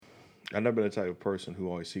I've never been the type of person who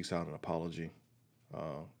always seeks out an apology.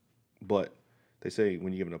 But they say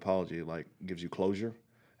when you give an apology, it like gives you closure.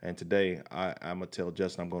 And today, I'm gonna tell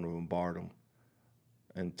Justin I'm going to bombard him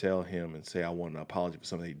and tell him and say I want an apology for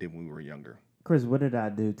something he did when we were younger. Chris, what did I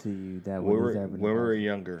do to you that would deserve an apology? When we were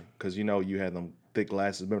younger, because you had them thick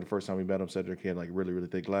glasses. Remember the first time we met him, Cedric? He had like really, really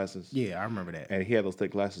thick glasses. Yeah, I remember that. And he had those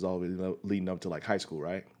thick glasses all the way leading up to like high school,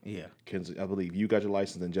 right? Yeah. I believe you got your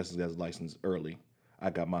license and Justin got his license early. I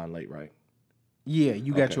got mine late, right? Yeah,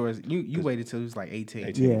 you got yours. You waited till he was like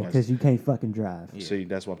 18. Yeah, because you can't fucking drive. Yeah. See,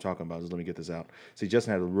 that's what I'm talking about. Just let me get this out. See,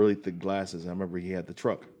 Justin had really thick glasses. And I remember he had the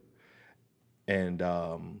truck. And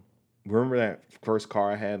remember that first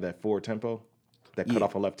car I had, that Ford Tempo, that cut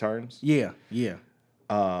off on left turns? Yeah.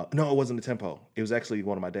 No, it wasn't a Tempo. It was actually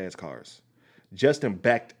one of my dad's cars. Justin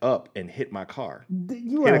backed up and hit my car.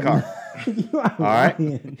 Hit a car. All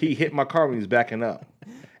right? He hit my car when he was backing up.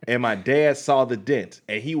 And my dad saw the dent,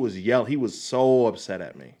 and he was yelling. He was so upset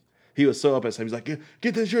at me. He was so upset. He was like,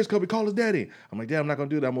 get the insurance company, call his daddy. I'm like, Dad, I'm not going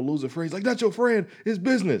to do that. I'm going to lose a friend. He's like, that's your friend. It's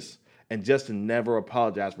business. And Justin never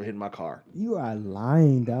apologized for hitting my car. You are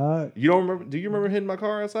lying, dog. You don't remember? Do you remember hitting my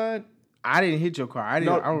car outside? I didn't hit your car. I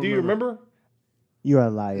don't do you remember? You are a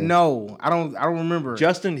liar. No, I don't remember.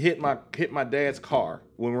 Justin hit my dad's car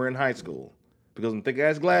when we were in high school. Because of thick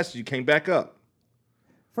ass glasses, you came back up.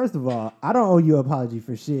 First of all, I don't owe you an apology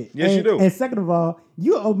for shit. Yes, you do. And second of all,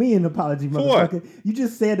 you owe me an apology, motherfucker. What? You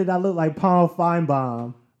just said that I look like Paul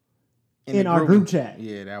Feinbaum in our group chat.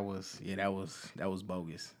 Yeah, that was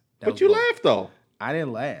bogus. But you laughed though. I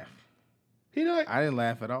didn't laugh. I didn't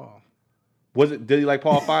laugh at all. Did he like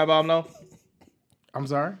Paul Feinbaum though? I'm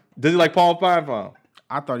sorry? Did he like Paul Feinbaum?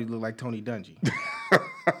 I thought he looked like Tony Dungy.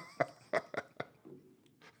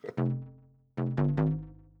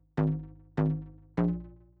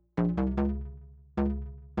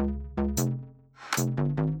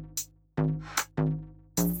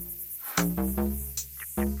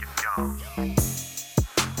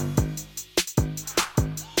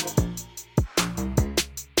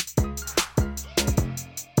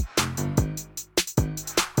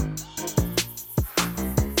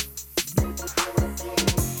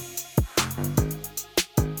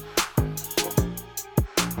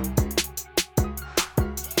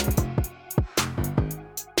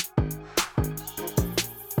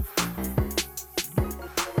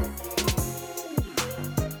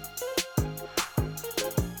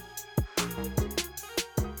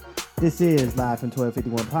 This is Live from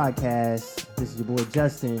 1251 Podcast. This is your boy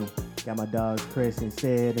Justin. Got my dogs Chris and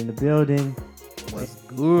Sid in the building. What's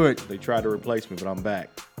good? They tried to replace me, but I'm back.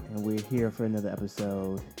 And we're here for another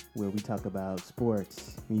episode where we talk about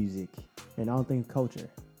sports, music, and all things culture.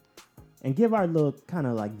 And give our little kind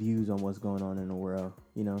of like views on what's going on in the world.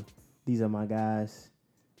 You know, these are my guys.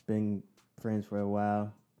 Been friends for a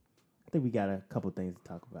while. I think we got a couple things to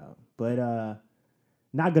talk about. But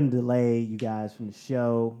not going to delay you guys from the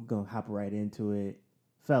show. Going to hop right into it.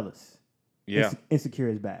 Fellas. Yeah. Insecure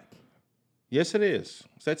is back. Yes, it is.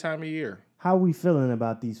 It's that time of year. How are we feeling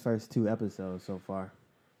about these first two episodes so far?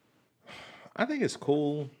 I think it's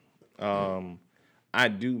cool. I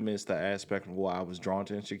do miss the aspect of why I was drawn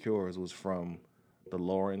to Insecure. It was from the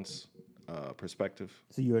Lawrence perspective.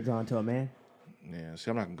 So you were drawn to a man? Yeah, see,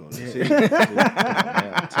 I'm not going to go there. See,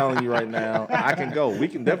 I'm telling you right now, I can go. We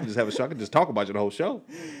can definitely just have a show. I can just talk about you the whole show.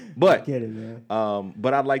 But get it, man.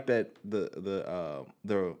 But I like that the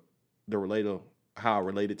related, how I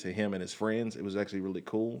related to him and his friends. It was actually really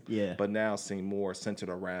cool. Yeah. But now seeing more centered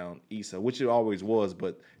around Issa, which it always was,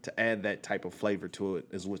 but to add that type of flavor to it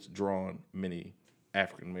is what's drawn many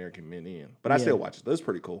African American men in. But I still watch it. That's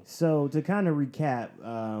pretty cool. So to kind of recap,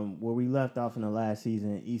 where we left off in the last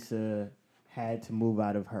season, Issa had to move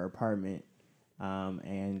out of her apartment.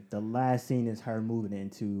 And the last scene is her moving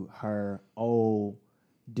into her old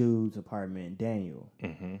dude's apartment, Daniel.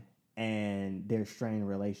 Mm-hmm. And their strained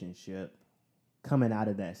relationship coming out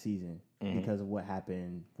of that season because of what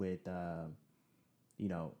happened with,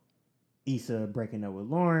 Issa breaking up with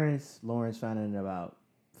Lawrence finding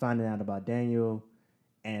out about Daniel,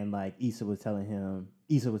 and like Issa was telling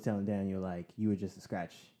Daniel, like, you were just a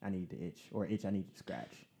scratch I need to itch, or itch I need to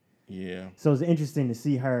scratch. Yeah. So it's interesting to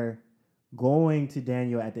see her going to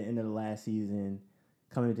Daniel at the end of the last season,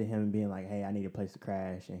 coming to him and being like, hey, I need a place to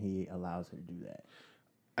crash, and he allows her to do that.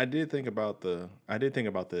 I did think about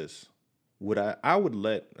this. I would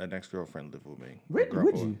let an ex-girlfriend live with me.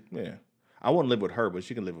 Would you? Yeah. I wouldn't live with her, but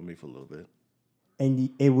she can live with me for a little bit. And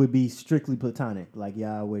it would be strictly platonic. Like,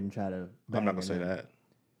 I wouldn't try to... I'm not going to say that.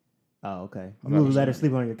 Oh, okay. You would let her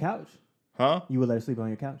sleep on your couch? Huh? You would let her sleep on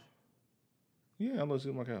your couch? Yeah, I'll let her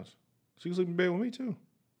sleep on my couch. She can sleep in bed with me, too.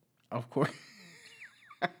 Of course.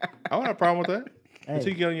 I don't have a problem with that. Hey. Until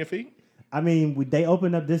you get on your feet. I mean, they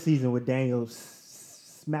opened up this season with Daniel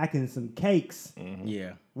smacking some cakes. Mm-hmm.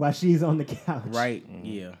 Yeah. While she's on the couch. Right.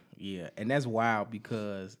 Mm-hmm. Yeah. And that's wild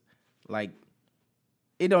because, like,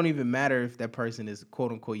 it don't even matter if that person is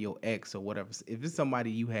quote unquote your ex or whatever. If it's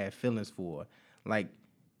somebody you had feelings for, like,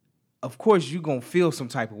 of course you gonna feel some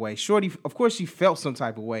type of way. Shorty, of course she felt some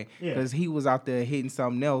type of way because he was out there hitting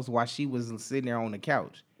something else while she was sitting there on the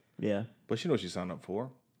couch. Yeah. But she knows what she signed up for.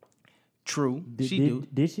 True.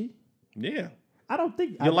 Did she? Yeah. I don't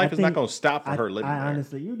think your life is not going to stop for her living there.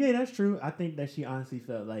 Honestly, that's true. I think that she honestly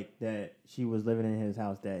felt like that she was living in his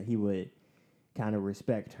house, that he would kind of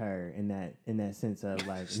respect her in that sense of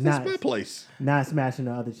like not my place, not smashing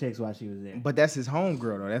the other chicks while she was there. But that's his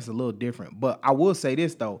homegirl though. That's a little different. But I will say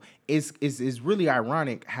this though, it's really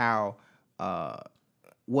ironic how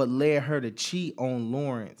what led her to cheat on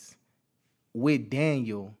Lawrence with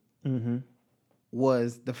Daniel. Mm-hmm.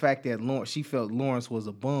 Was the fact that she felt Lawrence was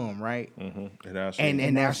a bum, right? Mm-hmm.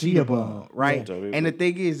 And now she a bum, right? Yeah. And the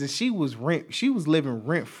thing is that she was living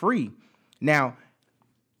rent free. Now,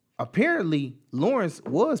 apparently, Lawrence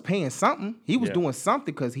was paying something. He was doing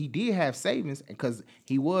something because he did have savings, and because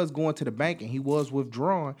he was going to the bank and he was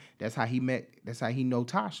withdrawing. That's how he met. That's how he know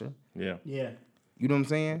Tasha. Yeah. Yeah. You know what I'm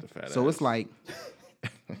saying? So it's like,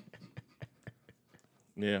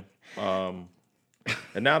 yeah.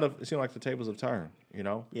 And now it seems like the tables have turned. You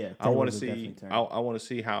know. Yeah. I want to see. I want to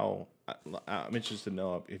see how. I'm interested to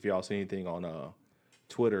know if y'all see anything on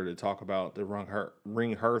Twitter to talk about the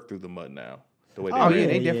ring her through the mud now. The way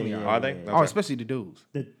they definitely are. Are they? Okay. Oh, especially the dudes.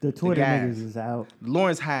 The Twitter niggas is out.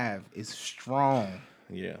 Lawrence Hive is strong.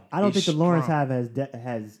 Yeah. I don't think the Lawrence Hive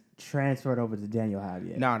has transferred over to Daniel Hive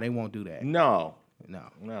yet. No, they won't do that. No.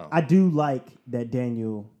 I do like that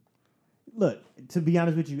Daniel. Look, to be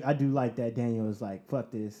honest with you, I do like that Daniel is like,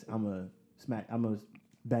 fuck this. I'm a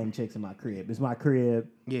bang chicks in my crib. It's my crib.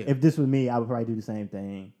 Yeah. If this was me, I would probably do the same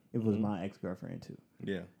thing. If it was my ex-girlfriend too.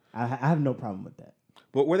 Yeah. I have no problem with that.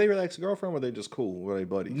 But were they really ex-girlfriend or were they just cool? Were they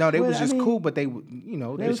buddies? No, they was just cool, but they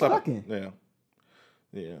was fucking. Yeah.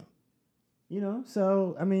 Yeah. You know,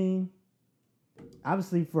 so, I mean,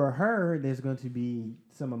 obviously for her, there's going to be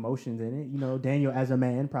some emotions in it. You know, Daniel as a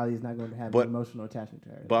man probably is not going to have an emotional attachment to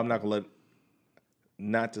her. But I'm not going to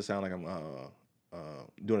not to sound like I'm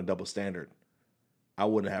doing a double standard. I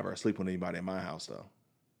wouldn't have her sleep with anybody in my house though.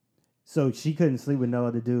 So she couldn't sleep with no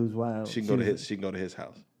other dudes while she can go to his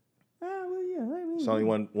house. Well, yeah. I mean, it's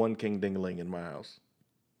only one king ding-a-ling in my house.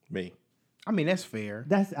 Me. I mean, that's fair.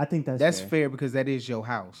 I think that's fair because that is your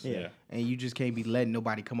house. Yeah. And you just can't be letting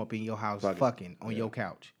nobody come up in your house fucking on your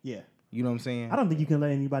couch. Yeah. You know what I'm saying? I don't think you can let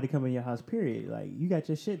anybody come in your house, period. Like, you got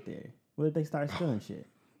your shit there. What if they start stealing shit?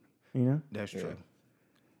 You know? That's true.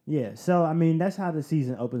 Yeah. So, I mean, that's how the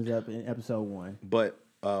season opens up in episode 1. But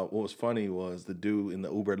what was funny was the dude in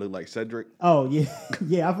the Uber looked like Cedric. Oh, yeah.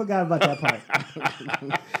 Yeah, I forgot about that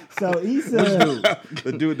part. So Issa,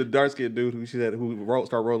 the dude, the dark-skinned dude who started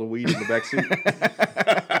rolling weed in the back seat.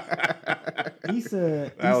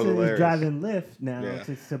 Issa is driving Lyft now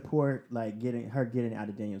to support like getting out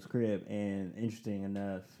of Daniel's crib. And interesting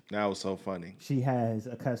enough, that was so funny. She has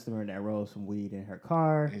a customer that rolls some weed in her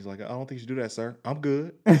car. And he's like, I don't think you should do that, sir. I'm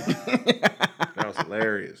good. That was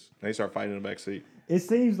hilarious. They start fighting in the back seat. It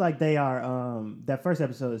seems like they are. That first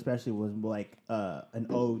episode especially was like an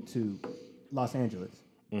ode to Los Angeles.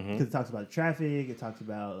 Because it talks about the traffic, it talks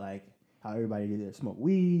about like how everybody did there smoke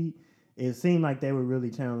weed. It seemed like they were really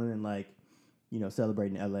channeling and like, you know,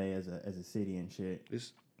 celebrating LA as a city and shit.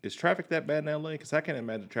 Is traffic that bad in LA? Because I can't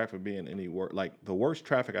imagine traffic being any worse. Like the worst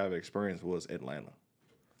traffic I've experienced was Atlanta.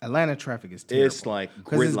 Atlanta traffic is terrible. It's like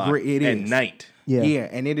gridlock at night. Yeah,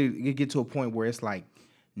 and it get to a point where it's like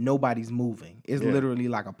nobody's moving. It's literally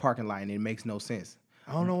like a parking lot, and it makes no sense.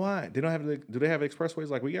 I don't know why. They don't have do they have expressways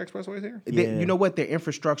like we got expressways here? You know what? Their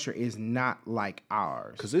infrastructure is not like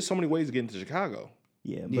ours. Because there's so many ways to get into Chicago.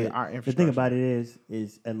 Yeah, but our infrastructure. The thing about it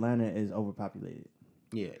is Atlanta is overpopulated.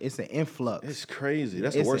 Yeah, it's an influx. It's crazy.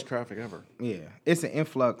 That's the worst traffic ever. Yeah, it's an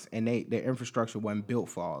influx, and their infrastructure wasn't built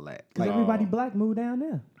for all that. Because everybody black moved down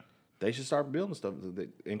there. They should start building stuff.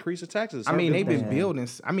 Increase the taxes. I mean, they've been building.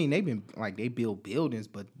 I mean, they've been like they build buildings,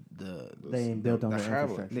 but they ain't built on the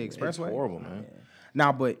infrastructure. The expressway. It's horrible, man. Yeah.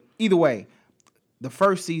 Now, but either way, the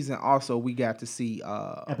first season also we got to see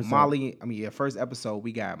Molly. I mean, first episode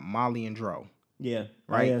we got Molly and Dro. Yeah.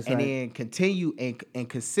 Right. Oh, yeah, then continue and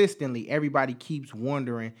consistently, everybody keeps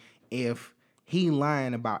wondering if he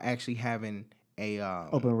lying about actually having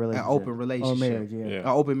open relationship or marriage. Yeah. An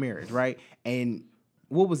open marriage, right? And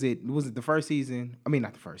what was it? Was it the first season? I mean,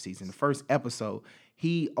 not the first season. The first episode,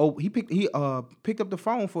 he picked up the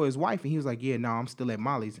phone for his wife, and he was like, "Yeah, no, I'm still at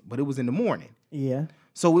Molly's," but it was in the morning. Yeah.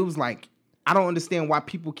 So it was like, I don't understand why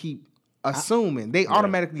people keep assuming. They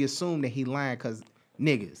automatically assume that he lying because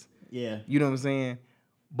niggas. Yeah. You know what I'm saying?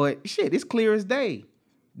 But shit, it's clear as day.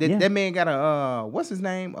 That man got a what's his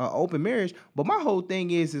name? Open marriage. But my whole thing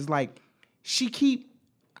is like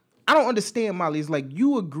I don't understand, Molly. It's like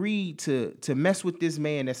you agreed to mess with this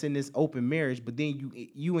man that's in this open marriage, but then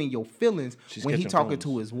you in your feelings when he talking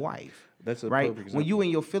to his wife. That's a right. perfect example. When you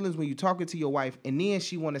in your feelings when you talking to your wife, and then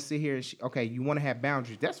she want to sit here and okay, you want to have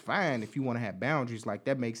boundaries. That's fine if you want to have boundaries. Like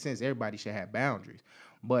that makes sense. Everybody should have boundaries.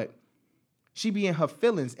 But she be in her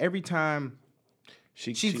feelings every time.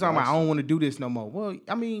 She's talking about, I don't want to do this no more. Well,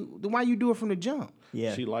 I mean, then why you do it from the jump?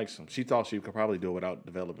 Yeah. She likes him. She thought she could probably do it without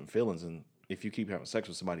developing feelings. And if you keep having sex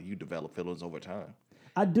with somebody, you develop feelings over time.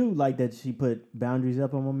 I do like that she put boundaries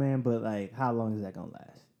up on my man, but like, how long is that gonna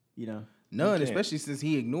last? You know? None, especially since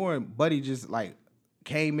he ignored Buddy just like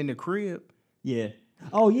came in the crib. Yeah.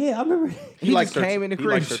 Oh yeah, I remember. He just came in the crib.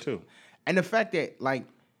 He likes her too. And the fact that like,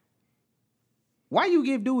 why you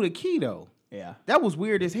give dude a key though? Yeah. That was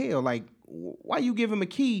weird as hell. Like, why you give him a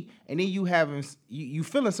key and then you have him, you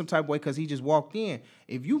feeling some type of way because he just walked in.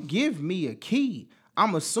 If you give me a key,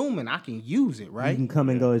 I'm assuming I can use it, right? You can come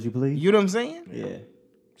and go as you please. You know what I'm saying? Yeah.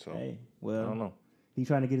 So Hey, well, I don't know. He's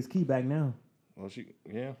trying to get his key back now. Well, she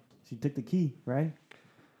took the key, right?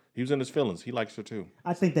 He was in his feelings. He likes her too.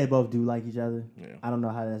 I think they both do like each other. Yeah. I don't know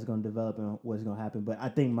how that's going to develop and what's going to happen, but I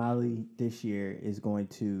think Molly this year is going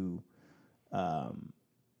to.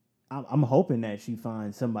 I'm hoping that she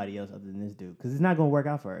finds somebody else other than this dude because it's not going to work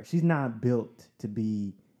out for her. She's not built to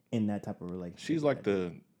be in that type of relationship. She's like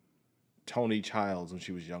the Tony Childs when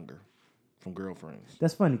she was younger, from Girlfriends.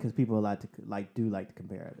 That's funny because people like to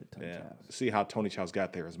compare her to Tony Childs. See how Tony Childs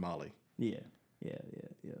got there as Molly. Yeah.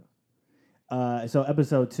 So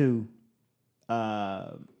episode 2,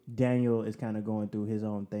 Daniel is kind of going through his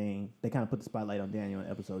own thing. They kind of put the spotlight on Daniel in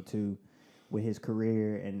episode 2 with his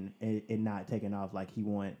career and it not taking off like he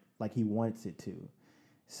wants it to.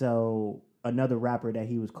 So another rapper that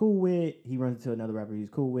he was cool with, he runs into another rapper he's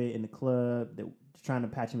cool with in the club that's trying to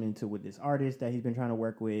patch him into with this artist that he's been trying to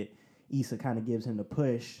work with. Issa kind of gives him the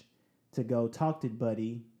push to go talk to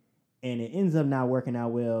Buddy, and it ends up not working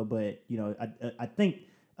out well. But you know, I think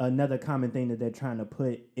another common thing that they're trying to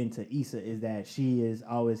put into Issa is that she is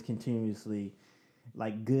always continuously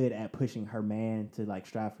like good at pushing her man to like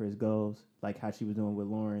strive for his goals, like how she was doing with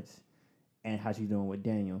Lawrence and how she's doing with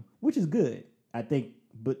Daniel, which is good. I think,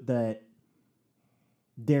 but that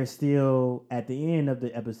there's still at the end of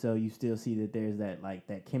the episode, you still see that there's that like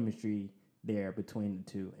that chemistry there between the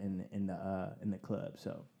two in the club.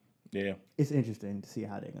 So yeah, it's interesting to see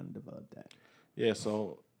how they're gonna develop that. Yeah,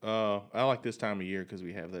 so I like this time of year because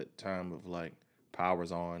we have that time of like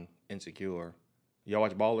Powers on, Insecure. Y'all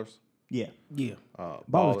watch Ballers? Yeah.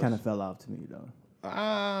 Ballers kind of fell off to me though.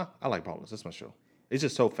 I like Ballers. That's my show. It's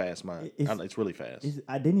just so fast, man. It's really fast.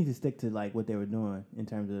 They need to stick to like what they were doing in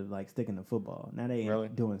terms of like sticking to football. Now they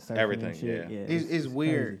ain't doing surfing everything. And shit. Yeah, it's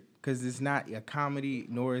weird because it's not a comedy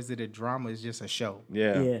nor is it a drama. It's just a show.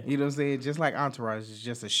 Yeah. You know what I'm saying? Just like Entourage, it's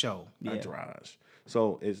just a show. Yeah. Entourage.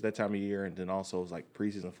 So it's that time of year, and then also it's like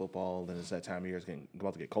preseason football. Then it's that time of year. It's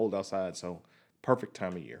about to get cold outside, so perfect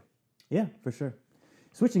time of year. Yeah, for sure.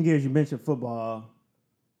 Switching gears, you mentioned football.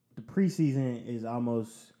 The preseason is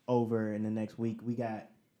almost over in the next week. We got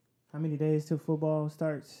how many days till football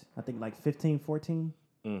starts? I think like 15, 14.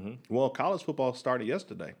 Mm-hmm. Well, college football started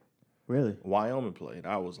yesterday. Really? Wyoming played.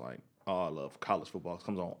 I was like, oh, I love college football. It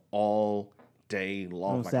comes on all day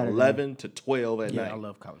long, On like Saturday. 11 to 12 at night. Yeah, I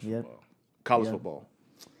love college Yep. football. College football.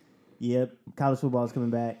 Yep. College football is coming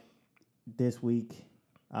back this week.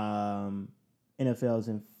 NFL is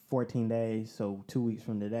in 14 days, so 2 weeks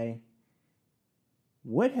from today.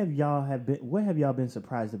 What have y'all been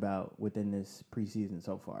surprised about within this preseason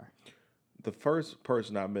so far? The first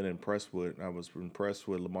person I've been impressed with, I was impressed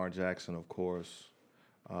with Lamar Jackson, of course.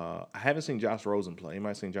 I haven't seen Josh Rosen play.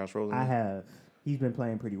 Anybody seen Josh Rosen? I have. He's been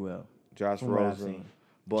playing pretty well. Josh from what I've Rosen. seen.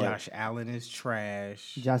 But Josh Allen is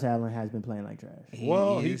trash. Josh Allen has been playing like trash. He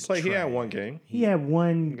had one game. He had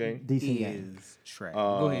one Okay. decent He game. is trash.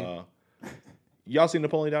 Go ahead. Y'all seen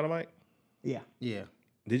Napoleon Dynamite? Yeah. Yeah.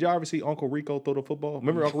 Did y'all ever see Uncle Rico throw the football?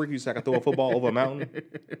 Remember Uncle Rico used to say, I could throw a football over a mountain?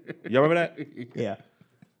 Y'all remember that? Yeah.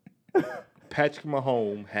 Patrick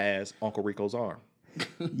Mahomes has Uncle Rico's arm.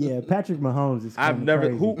 Yeah, Patrick Mahomes is I've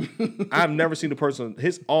crazy. never seen a person.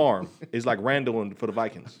 His arm is like Randall for the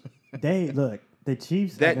Vikings. The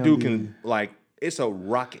Chiefs. That dude can it's a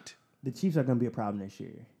rocket. The Chiefs are going to be a problem this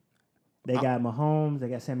year. They got Mahomes. They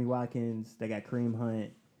got Sammy Watkins. They got Kareem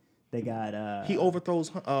Hunt. They got he overthrows.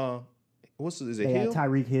 Is it they Hill? got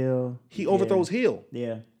Tyreek Hill. He overthrows Hill.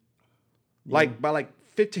 Yeah. Like by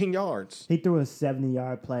 15 yards. He threw a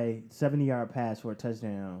 70-yard pass for a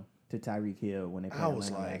touchdown to Tyreek Hill when they played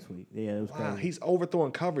Atlanta last week. Yeah, it was crazy. He's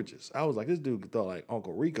overthrowing coverages. I was like, this dude could throw like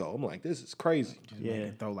Uncle Rico. I'm like, this is crazy.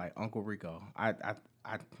 Throw like Uncle Rico.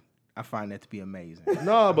 I find that to be amazing.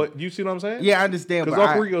 No, but you see what I'm saying? Yeah, I understand. Because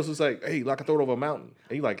Uncle Rico's just like, hey, I can throw it over a mountain.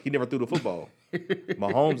 And he never threw the football.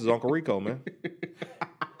 Mahomes is Uncle Rico, man.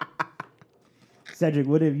 Cedric,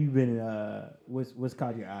 what have you been? What's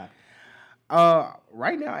caught your eye?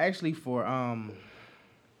 Right now, actually,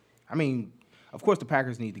 of course, the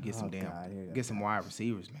Packers need to get some wide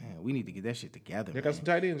receivers, man. We need to get that shit together. They got some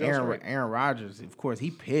tight ends. Aaron Rodgers, of course,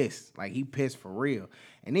 he pissed. Like, he pissed for real.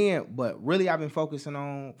 And then, but really, I've been focusing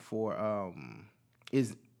on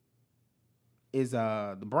is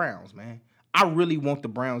the Browns, man. I really want the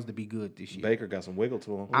Browns to be good this year. Baker got some wiggle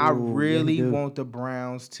to him. I really want the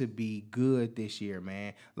Browns to be good this year,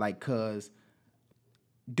 man. Like, cause,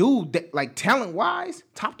 dude, like talent-wise,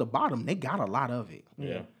 top to bottom, they got a lot of it.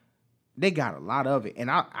 Yeah. They got a lot of it.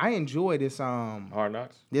 And I enjoy this Hard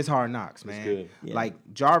Knocks? This Hard Knocks, man. It's good. Yeah. Like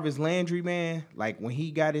Jarvis Landry, man, like when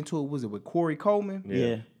he got into it, was it with Corey Coleman?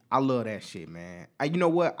 Yeah. I love that shit, man. You know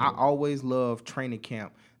what? I always love training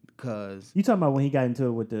camp because You talking about when he got into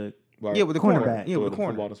it with the with the cornerback. Yeah, with the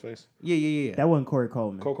corner. Football in his face. Yeah. That wasn't Corey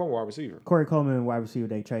Coleman. Cole Coleman, wide receiver. Corey Coleman, wide receiver,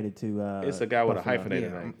 they traded to. It's a guy with a Buffalo.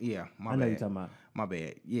 hyphenated name. Yeah, my I know bad. you're talking about. My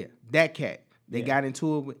bad. Yeah, that cat. They got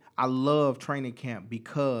into it. I love training camp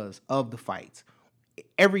because of the fights.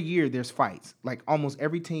 Every year there's fights. Like almost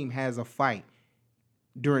every team has a fight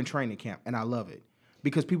during training camp, and I love it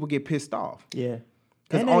because people get pissed off. Yeah.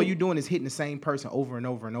 Because all you're doing is hitting the same person over and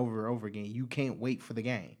over and over and over again. You can't wait for the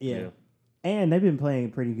game. Yeah. And they've been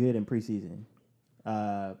playing pretty good in preseason.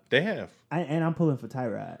 They have. I'm pulling for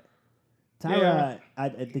Tyrod. Tyrod, I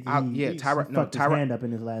think he fucked his hand up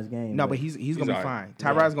in his last game. No, but he's gonna be all fine. right.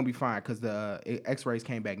 Tyrod's gonna be fine because the X-rays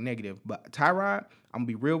came back negative. But Tyrod, I'm gonna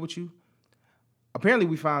be real with you. Apparently,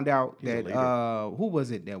 we found out that who was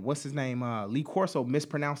it? That what's his name? Lee Corso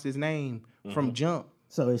mispronounced his name from jump.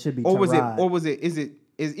 So it should be. Or Tyrod. was it?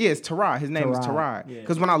 It's Tyrod. His name is Tyrod. Yeah.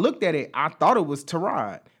 Because when I looked at it, I thought it was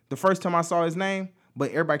Tyrod the first time I saw his name, but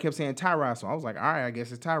everybody kept saying Tyrod, so I was like, all right, I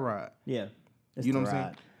guess it's Tyrod. Yeah. It's You know Tyrod. what I'm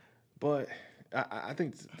saying? But I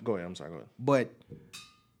think. Go ahead. I'm sorry. Go ahead. But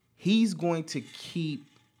he's going to keep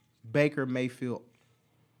Baker Mayfield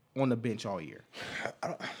on the bench all year.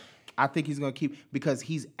 I think he's going to keep because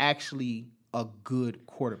he's actually a good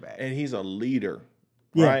quarterback. And he's a leader,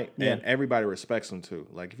 Yeah, right? yeah. And everybody respects him too.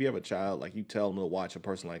 Like if you have a child, like you tell them to watch a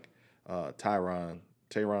person like Tyron,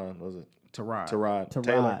 was it? Tyrod.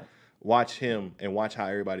 Taylor. Watch him and watch how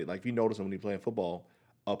everybody, like if you notice him when he's playing football,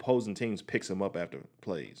 opposing teams picks him up after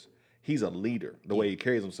plays. He's a leader. The way he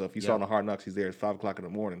carries himself. You saw in the Hard Knocks, he's there at 5:00 in the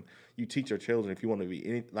morning. You teach your children if you want to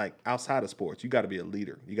be like outside of sports, you got to be a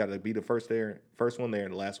leader. You got to be the first one there,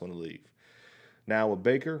 and the last one to leave. Now with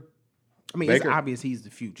Baker, it's obvious he's the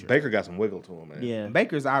future. Baker got some wiggle to him, man. Yeah.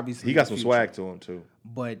 Baker's obviously He got the some future. swag to him too.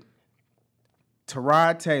 But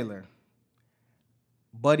Tyrod Taylor,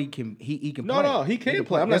 buddy can play. No, he can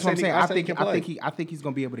play. I'm not That's what I'm saying. saying I think he's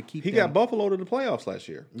gonna be able to keep. He got Buffalo to the playoffs last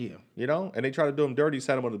year. Yeah. You know, and they tried to do him dirty,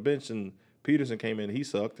 sat him on the bench, and Peterson came in, he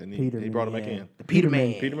sucked, and he brought him back in. The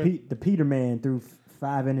Peterman. The Peterman threw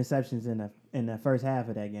 5 interceptions in the first half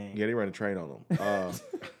of that game. Yeah, they ran a train on him.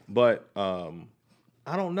 But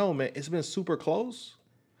I don't know, man. It's been super close.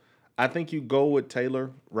 I think you go with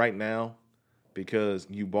Taylor right now because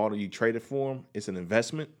you traded for him. It's an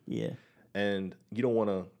investment. Yeah. And you don't want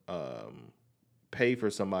to pay for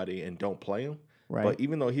somebody and don't play him. Right. But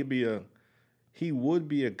even though he would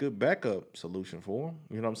be a good backup solution for him.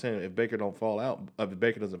 You know what I'm saying? If Baker if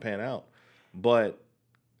Baker doesn't pan out. But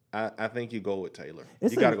I think you go with Taylor. You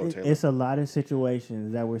got to go Taylor. It's a lot of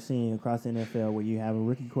situations that we're seeing across the NFL where you have a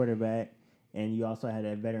rookie quarterback and you also had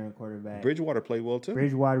a veteran quarterback. Bridgewater played well too.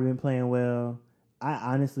 Bridgewater been playing well. I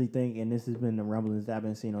honestly think, and this has been the rumblings that I've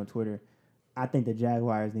been seeing on Twitter, I think the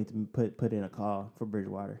Jaguars need to put in a call for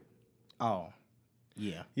Bridgewater. Oh,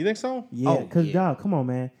 yeah. You think so? Yeah, because dog, come on,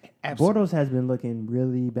 man. Absolutely. Bortles has been looking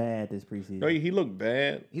really bad this preseason. No, he looked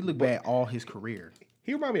bad. He looked bad all his career.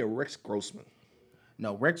 He reminded me of Rex Grossman.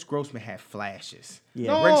 No, Rex Grossman had flashes. Yeah.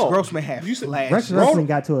 No. Rex Grossman had flashes. Rex Grossman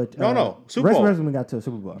got to a Super Bowl. Rex Grossman got to a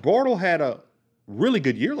Super Bowl. Bortles had a really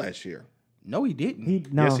good year last year. No, he didn't.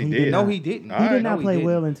 Yes, he did. No, he didn't. He did not play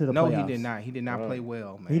well into the playoffs. No, he did not. He did not play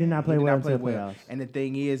well, man. He did not play well into the playoffs. And the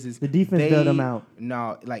thing is the defense bailed him out.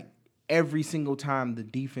 No, like every single time the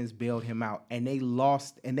defense bailed him out, and they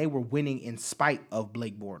lost, and they were winning in spite of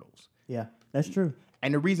Blake Bortles. Yeah, that's true.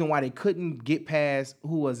 And the reason why they couldn't get past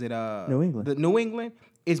who was it? New England. The New England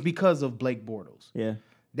is because of Blake Bortles. Yeah.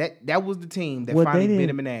 That was the team that finally bit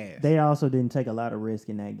him in the ass. They also didn't take a lot of risk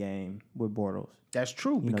in that game with Bortles. That's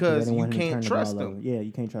true because you can't trust them. Yeah,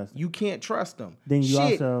 you can't trust them. You can't trust them. Then you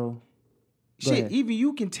also even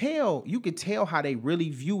you can tell how they really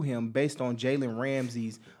view him based on Jalen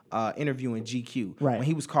Ramsey's interview in GQ. Right. When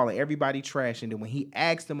he was calling everybody trash, and then when he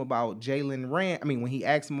asked him about when he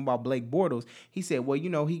asked him about Blake Bortles, he said, "Well,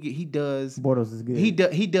 he does Bortles is good.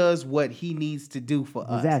 He does what he needs to do for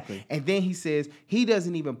us." Exactly. And then he says he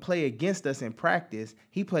doesn't even play against us in practice.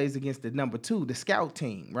 He plays against the number 2, the scout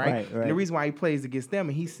team, right? Right. And the reason why he plays against them,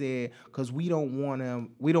 and he said, because we don't want to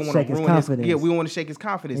ruin his we want to shake his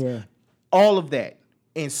confidence. Yeah. All of that.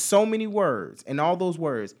 In so many words, and all those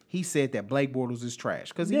words, he said that Blake Bortles is trash.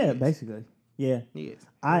 Because basically. Yeah. He is.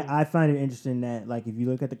 I find it interesting that, like, if you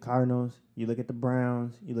look at the Cardinals, you look at the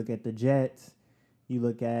Browns, you look at the Jets, you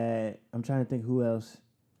look at, I'm trying to think who else.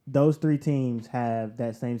 Those 3 teams have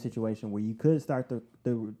that same situation where you could start the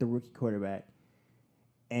rookie quarterback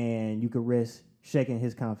and you could risk shaking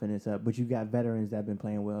his confidence up, but you got veterans that have been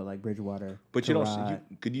playing well, like Bridgewater. But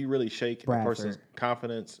could you really shake Bradford. a person's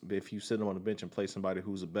confidence if you sit them on the bench and play somebody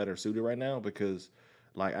who's a better suited right now? Because,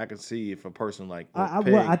 like, I can see if a person like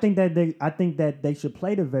I think that they should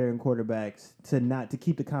play the veteran quarterbacks to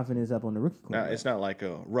keep the confidence up on the rookie quarterback. Now, it's not like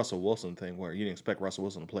a Russell Wilson thing where you didn't expect Russell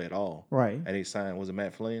Wilson to play at all, right? And he signed, was it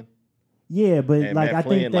Matt Flynn? Yeah, but and like Matt I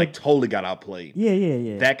Flynn, think like totally got outplayed.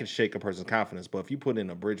 Yeah. That could shake a person's confidence. But if you put in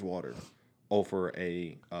a Bridgewater over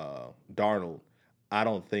a Darnold, I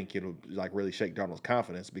don't think it'll like really shake Darnold's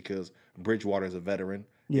confidence because Bridgewater is a veteran.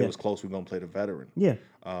 Yeah. It was close. We're gonna play the veteran. Yeah,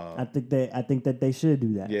 I think that they should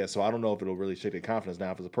do that. Yeah, so I don't know if it'll really shake their confidence.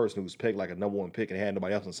 Now, if it's a person who's picked like a number 1 pick and had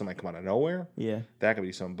nobody else and somebody come out of nowhere, that could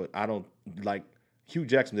be something. But I don't like Hugh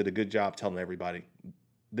Jackson did a good job telling everybody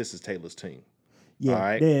this is Taylor's team. Yeah, all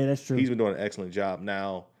right? Yeah, that's true. He's been doing an excellent job.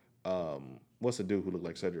 Now, what's the dude who looked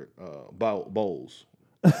like Cedric Bowles?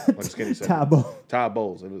 Like skinny Cedric. Todd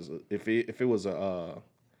Bowles. It was if it was a.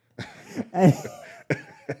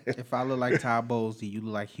 If I look like Todd Bowles, then you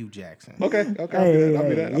look like Hugh Jackson. Okay. I'll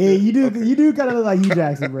be that. You do kind of look like Hugh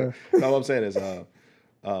Jackson, bro. No, what I'm saying is,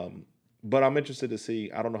 but I'm interested to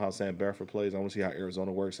see. I don't know how Sam Bradford plays. I want to see how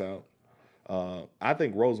Arizona works out. I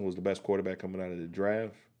think Rosen was the best quarterback coming out of the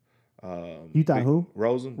draft. You thought who?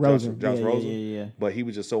 Rosen. Josh Rosen. Yeah. But he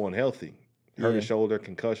was just so unhealthy. Hurt his shoulder,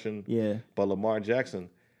 concussion. Yeah. But Lamar Jackson,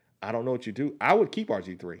 I don't know what you do. I would keep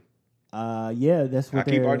RG3. That's what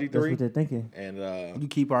they're thinking. And you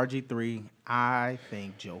keep RG3. I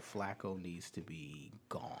think Joe Flacco needs to be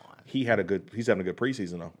gone. He's having a good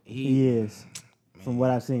preseason though. He is. Man. From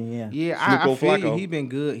what I've seen, yeah. Yeah, I feel he been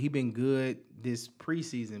good. He been good this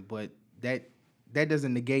preseason, but that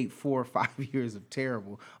doesn't negate 4 or 5 years of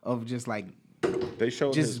terrible of just like they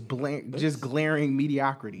showed just glaring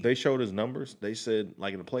mediocrity. They showed his numbers. They said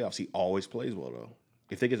like in the playoffs he always plays well though.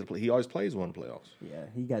 If they get to play, he always plays well in the playoffs. Yeah,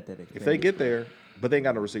 he got that experience. If they get there, but they ain't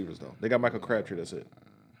got no receivers though. They got Michael Crabtree. That's it.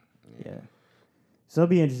 Yeah. So it'll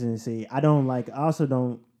be interesting to see. I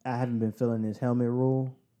haven't been feeling this helmet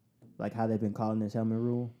rule, like how they've been calling this helmet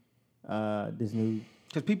rule. This new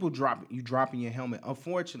because people dropping your helmet.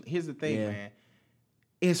 Unfortunately, here's the thing, man.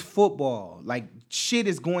 It's football. Like, shit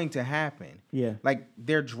is going to happen. Yeah. Like,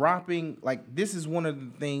 they're dropping, like, this is one of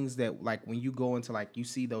the things that, like, when you go into, like, you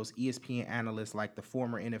see those ESPN analysts, like, the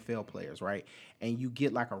former NFL players, right? And you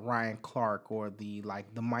get, like, a Ryan Clark or the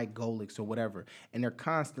Mike Golics or whatever, and they're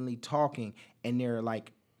constantly talking, and they're,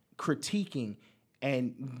 like, critiquing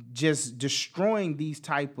and just destroying these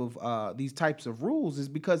types of rules is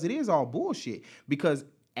because it is all bullshit. Because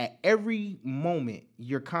at every moment,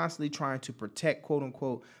 you're constantly trying to protect, quote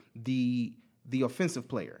unquote, the offensive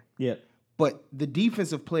player. Yeah. But the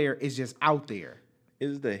defensive player is just out there.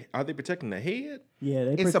 Are they protecting the head?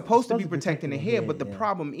 Yeah, it's supposed to be protecting the head, but the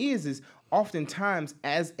problem is oftentimes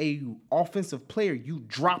as a offensive player, you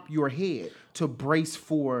drop your head to brace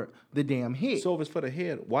for the damn hit. So if it's for the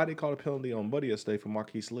head, why they call a penalty on Buddy yesterday for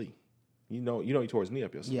Marquise Lee? You know he tore his knee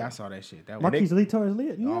up yesterday. Yeah, I saw that shit. Marquise Lee tore his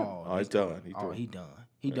knee up? Yeah. Oh, he's done. He done.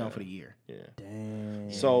 He done for the year. Yeah.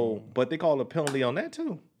 Damn. So, but they call a penalty on that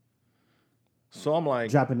too. So I'm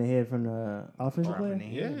like dropping the head from the offensive player.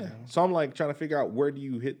 Yeah. So I'm like trying to figure out where do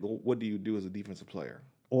you hit? What do you do as a defensive player?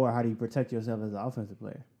 Or how do you protect yourself as an offensive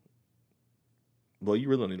player? Well, you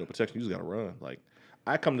really don't need no protection. You just got to run. Like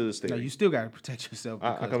I come to this theory. No, you still got to protect yourself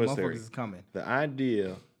because motherfuckers is coming. The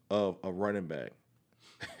idea of a running back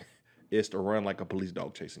is to run like a police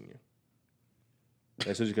dog chasing you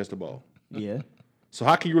as soon as you catch the ball. Yeah. So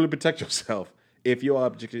how can you really protect yourself if your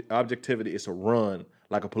objectivity is to run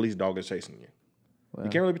like a police dog is chasing you? You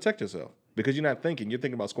can't really protect yourself because you're not thinking. You're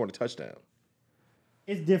thinking about scoring a touchdown.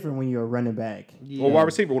 It's different when you're a running back. Yeah. Or wide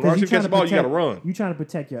receiver. When wide receiver catches the ball, you got to run. You're trying to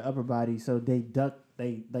protect your upper body, so they duck.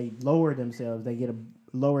 They lower themselves. They get a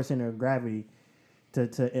lower center of gravity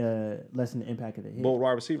to lessen the impact of the hit. But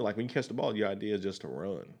wide receiver, like when you catch the ball, your idea is just to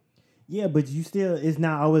run. Yeah, but you still, it's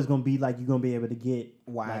not always going to be like you're going to be able to get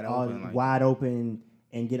wide open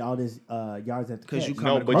and get all this yards at the catch. Because you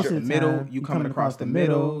coming across the middle, you coming across the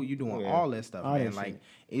middle, you doing all that stuff, all man. Like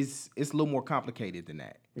it's a little more complicated than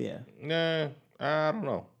that. Yeah. Nah, I don't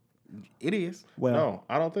know. It is. Well, no,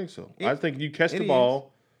 I don't think so. I think you catch the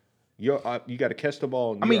ball. You got to catch the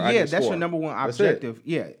ball. I mean, yeah, that's your number one objective.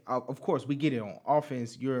 Yeah, of course, we get it on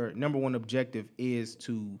offense. Your number one objective is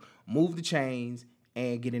to move the chains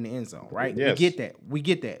and get in the end zone, right? Yes. We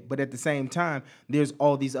get that. But at the same time, there's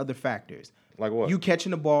all these other factors. Like what? You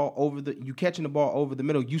catching the ball over the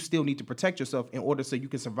middle, you still need to protect yourself in order so you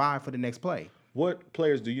can survive for the next play. What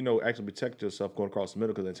players do you know actually protect yourself going across the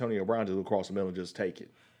middle? Because Antonio Brown just go across the middle and just take it.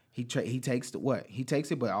 He takes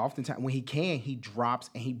it, but oftentimes when he can, he drops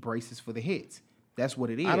and he braces for the hits. That's what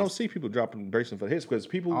it is. I don't see people bracing for hits because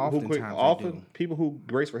people people who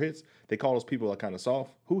brace for hits, they call those people like kind of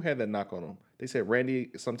soft. Who had that knock on them? They said Randy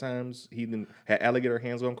sometimes he had alligator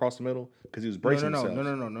hands going across the middle because he was bracing himself.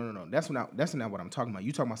 No. That's not what I'm talking about.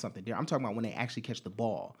 You talking about something different. I'm talking about when they actually catch the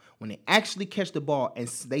ball. When they actually catch the ball and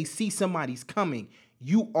they see somebody's coming,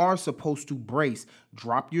 you are supposed to brace,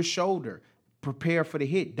 drop your shoulder, prepare for the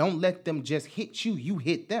hit. Don't let them just hit you. You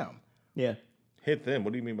hit them. Yeah. Hit them?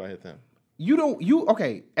 What do you mean by hit them?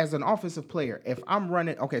 Okay, as an offensive player, if I'm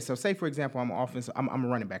running, okay, so say for example, I'm a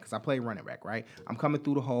running back because I play running back, right? I'm coming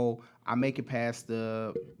through the hole, I make it past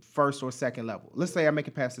the first or second level. Let's say I make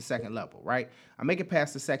it past the second level, right? I make it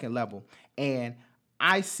past the second level, and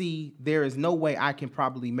I see there is no way I can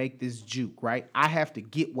probably make this juke, right? I have to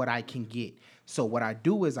get what I can get. So what I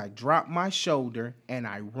do is I drop my shoulder and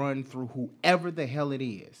I run through whoever the hell it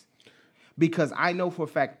is. Because I know for a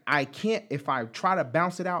fact I can't, if I try to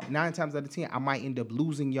bounce it out 9 times out of 10, I might end up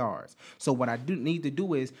losing yards. So what I need to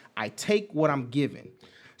do is I take what I'm given.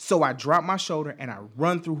 So I drop my shoulder and I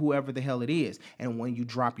run through whoever the hell it is. And when you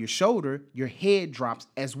drop your shoulder, your head drops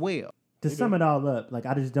as well. To sum it all up, like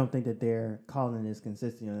I just don't think that they're calling this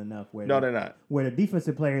consistent enough. They're not. Where the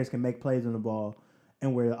defensive players can make plays on the ball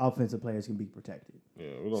and where the offensive players can be protected. Yeah,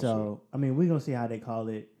 we're gonna see. I mean, we're going to see how they call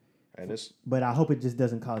it. But I hope it just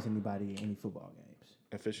doesn't cost anybody any football games.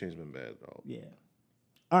 Officiating's been bad, though. Yeah.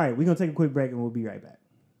 All right, we're going to take a quick break, and we'll be right back.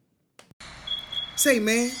 Say,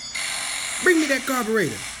 man, bring me that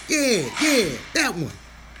carburetor. Yeah, that one.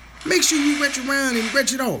 Make sure you retch around and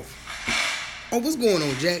retch it off. Oh, what's going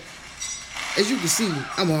on, Jack? As you can see,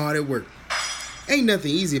 I'm hard at work. Ain't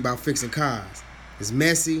nothing easy about fixing cars. It's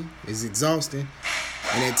messy, it's exhausting,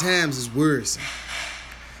 and at times it's worrisome.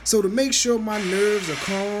 So to make sure my nerves are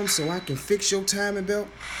calm so I can fix your timing belt,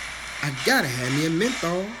 I gotta have me a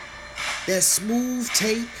menthol. That smooth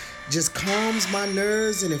tape just calms my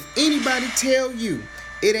nerves, and if anybody tell you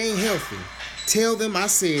it ain't healthy, tell them I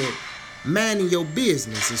said minding your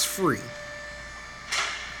business is free.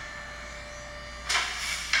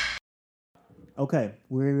 Okay,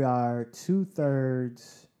 we are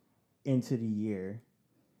 2/3 into the year,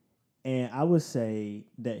 and I would say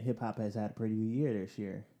that hip-hop has had a pretty good year this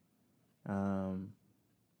year.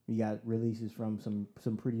 You got releases from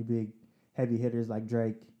some pretty big heavy hitters like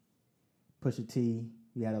Drake, Pusha T.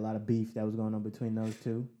 You had a lot of beef that was going on between those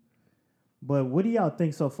two. But what do y'all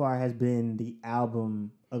think so far has been the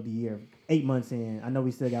album of the year? 8 months in. I know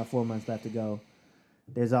we still got 4 months left to go.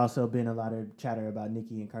 There's also been a lot of chatter about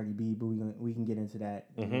Nicki and Cardi B, but we can get into that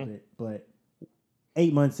a little bit. But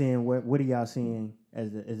 8 months in, what are y'all seeing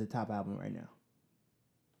as the top album right now?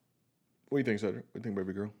 What do you think, Cedric? What do you think,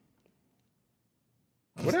 baby girl?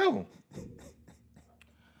 What album?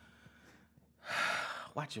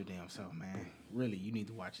 Watch your damn self, man. Really, you need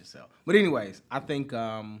to watch yourself. But anyways, I think,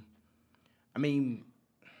 Pusha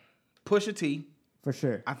T. For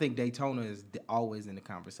sure. I think Daytona is always in the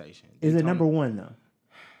conversation. Is it number one, though?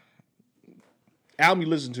 Album you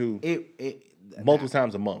listen to multiple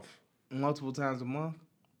times a month. Multiple times a month?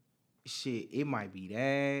 Shit, it might be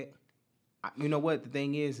that. You know what? The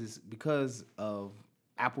thing is because of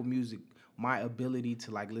Apple Music, my ability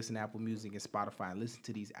to like listen to Apple Music and Spotify and listen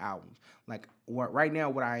to these albums. Like right now,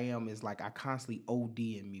 what I am is like I constantly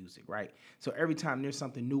OD in music, right? So every time there's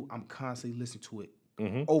something new, I'm constantly listening to it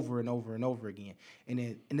over and over and over again.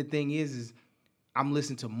 And the thing is I'm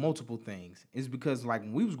listening to multiple things. It's because like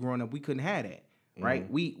when we was growing up, we couldn't have that. Right,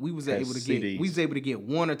 we was able to get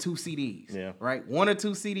 1 or 2 CDs. Yeah, right, 1 or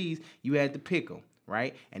 2 CDs. You had to pick them.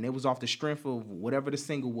 right? And it was off the strength of whatever the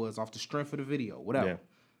single was, off the strength of the video, whatever. Yeah.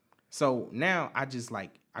 So now I just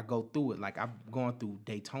like I go through it. Like I've gone through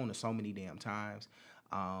Daytona so many damn times.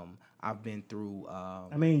 I've been through.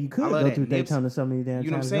 I mean, you could go through Daytona so many damn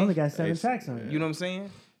You know what I'm times. saying? You only got 7 tracks on it. You know what I'm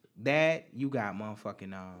saying? That you got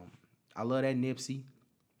motherfucking. I love that Nipsey.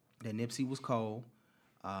 That Nipsey was cold.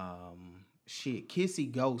 Shit,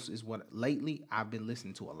 Kissy Ghost is what lately I've been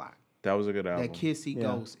listening to a lot. That was a good album. That Kissy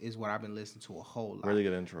Ghost is what I've been listening to a whole lot. Really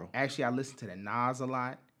good intro. Actually, I listen to the Nas a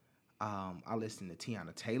lot. I listen to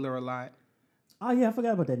Tiana Taylor a lot. Oh yeah, I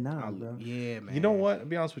forgot about that Nas, bro. Yeah, man. You know what? I'll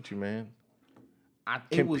be honest with you, man.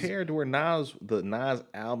 Compared to where the Nas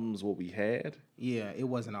albums what we had. Yeah, it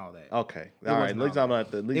wasn't all that. Okay. All right. At least I'm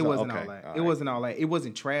not the. It wasn't all that. It wasn't all that. It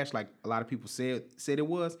wasn't trash like a lot of people said it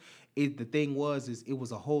was. The thing was it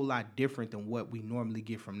was a whole lot different than what we normally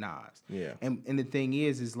get from Nas. Yeah. And the thing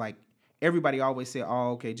is like everybody always say,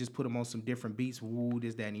 oh, okay, just put him on some different beats, woo,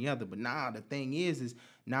 this, that, and the other. But nah, the thing is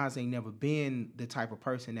Nas ain't never been the type of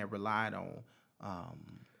person that relied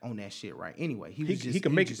on that shit, right? Anyway, he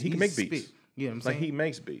can make beats. You know what I'm saying? Like he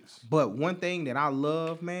makes beats. But one thing that I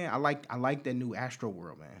love, man, I like that new Astro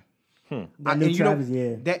World, man. That new Travis,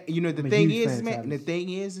 yeah. That the thing is, man, and the thing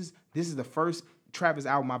is this is the first Travis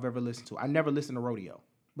album I've ever listened to. I never listened to Rodeo.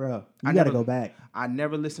 Bro, you gotta go back. I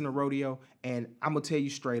never listened to Rodeo, and I'm gonna tell you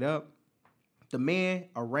straight up, the man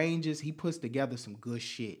arranges, he puts together some good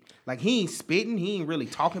shit. Like he ain't spitting, he ain't really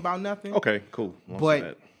talking about nothing. Okay, cool.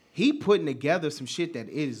 But he putting together some shit that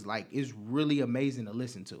is really amazing to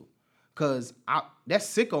listen to. Cause that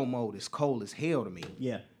Sicko Mode is cold as hell to me.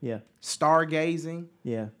 Yeah, yeah. Stargazing.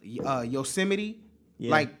 Yeah. Yosemite.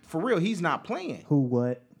 Yeah. Like for real, he's not playing. Who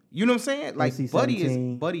what? You know what I'm saying? Like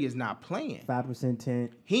NC-17, Buddy is not playing. 5%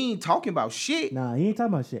 tint. He ain't talking about shit. Nah, he ain't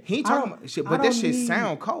talking about shit. He ain't talking about shit, but that shit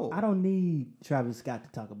sound cold. I don't need Travis Scott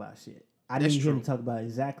to talk about shit. I need him to talk about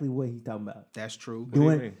exactly what he's talking about. That's true.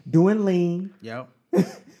 Doing lean. Yep.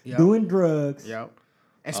 Doing drugs. Yep.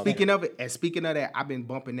 And speaking of that, I've been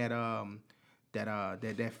bumping that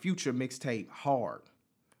Future mixtape hard.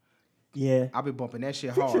 Yeah. I've been bumping that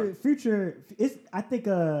shit hard. Future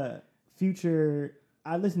Future,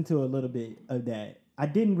 I listened to a little bit of that. I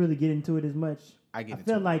didn't really get into it as much. I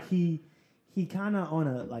felt like he kind of on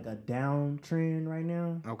a downtrend right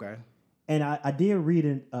now. Okay. And I did read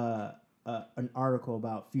an article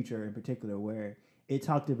about Future in particular where it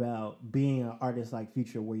talked about being an artist like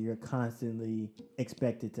Future where you're constantly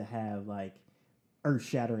expected to have like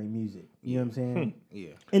earth-shattering music. You know what I'm saying?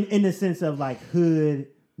 Yeah. In the sense of like hood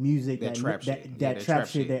music, that trap shit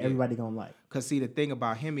that everybody gonna like. Cause see, the thing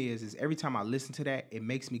about him is every time I listen to that, it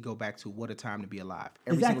makes me go back to what a time to be alive.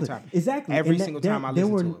 Every single time. Every single time I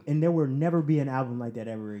listen to it. And there will never be an album like that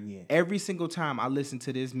ever again. Every single time I listen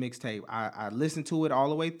to this mixtape, I listen to it all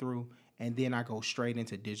the way through, and then I go straight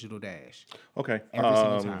into Digital Dash. Okay. Every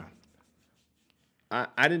single time.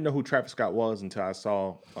 I didn't know who Travis Scott was until I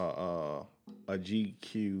saw a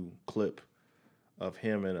GQ clip of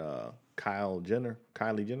him and Kylie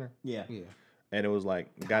Jenner. Yeah. Yeah. And it was like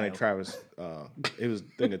a guy named Travis. It was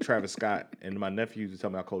thinking Travis Scott, and my nephew used to tell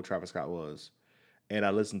me how cool Travis Scott was. And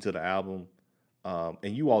I listened to the album,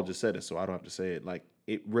 and you all just said it, so I don't have to say it. Like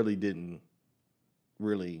it really didn't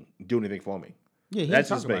really do anything for me. Yeah, that's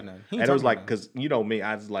just me. And it was like, because you know me,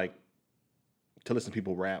 I just like to listen to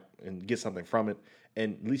people rap and get something from it.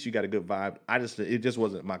 And at least you got a good vibe. It just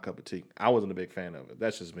wasn't my cup of tea. I wasn't a big fan of it.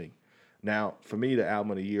 That's just me. Now, for me, the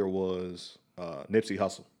album of the year was Nipsey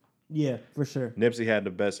Hussle. Yeah, for sure. Nipsey had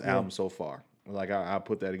the best album so far. Like I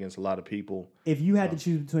put that against a lot of people. If you had to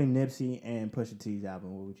choose between Nipsey and Pusha T's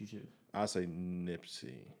album, what would you choose? I'd say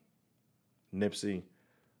Nipsey.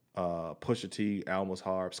 Pusha T album was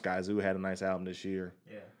hard. Skyzoo had a nice album this year.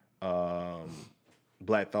 Yeah.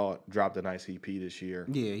 Black Thought dropped a nice EP this year.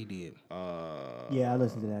 Yeah, he did. Yeah, I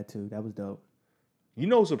listened to that too. That was dope. You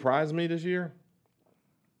know what surprised me this year?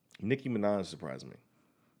 Nicki Minaj surprised me.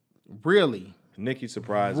 Really? Nicki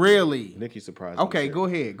surprised me. Nicki surprised me. Okay, go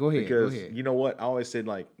ahead. Because you know what? I always said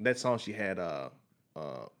like that song she had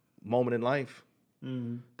Moment in Life.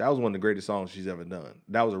 Mm-hmm. That was one of the greatest songs she's ever done.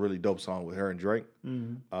 That was a really dope song with her and Drake.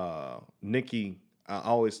 Mm-hmm. Nicki, I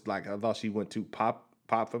thought she went too pop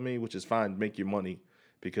for me, which is fine, make your money,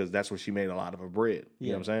 because that's where she made a lot of her bread. You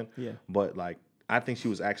know what I'm saying? Yeah. But like I think she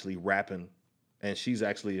was actually rapping, and she was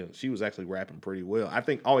actually rapping pretty well.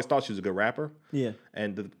 I always thought she was a good rapper. Yeah.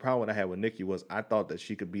 And the problem I had with Nicki was I thought that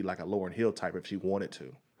she could be like a Lauryn Hill type if she wanted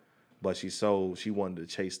to. But she wanted to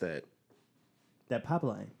chase that pop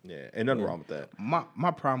line. Yeah, and nothing wrong with that.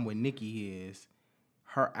 My problem with Nicki is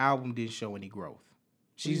her album didn't show any growth.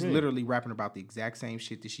 She's literally rapping about the exact same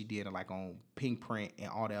shit that she did like on Pink Print and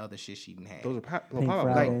all the other shit she didn't have. Those are Pink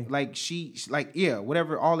Friday.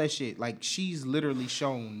 Whatever, all that shit. Like she's literally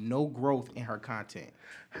shown no growth in her content.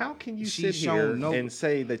 How can you sit here and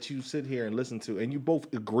say that you sit here and listen to, and you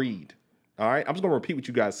both agreed? All right, I'm just gonna repeat what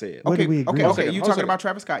you guys said. What did we agree on? Okay. You talking about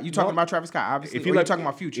Travis Scott? You talking about Travis Scott? Obviously, If you talking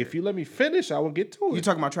about Future? If you let me finish, I will get to it. You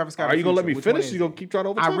talking about Travis Scott? Are you gonna let me finish? Or you gonna keep trying to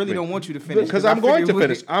overtalk me? I really don't want you to finish because I'm going to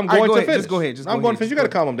finish. I'm going to finish. Just go ahead. I'm going to finish. You got to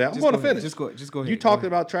calm them down. I'm going to finish. Just go ahead. You talked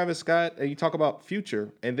about Travis Scott and you talk about Future,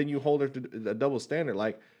 and then you hold her to a double standard.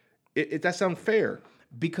 Like, that's unfair.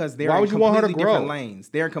 Because they're in completely different lanes.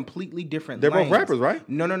 They're completely different lanes. They're both rappers, right?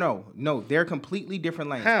 No. They're completely different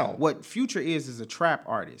lanes. How? What Future is a trap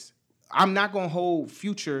artist. I'm not going to hold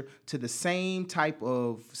Future to the same type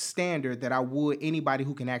of standard that I would anybody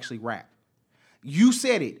who can actually rap. You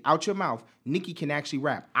said it out your mouth. Nicki can actually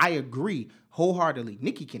rap. I agree wholeheartedly.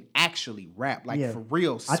 Nicki can actually rap, for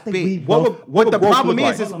real, spit. I think what the problem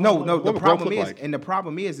is, and the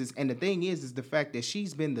problem is, and the thing is the fact that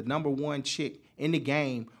she's been the number one chick in the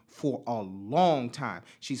game for a long time.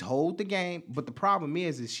 She's hold the game, but the problem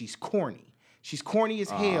is she's corny. She's corny as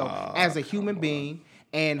hell as a human being.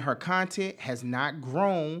 And her content has not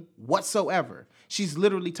grown whatsoever. She's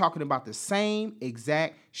literally talking about the same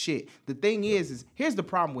exact shit. The thing is here's the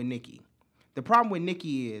problem with Nicki. The problem with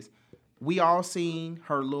Nicki is we all seen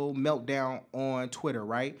her little meltdown on Twitter,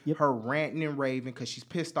 right? Yep. Her ranting and raving because she's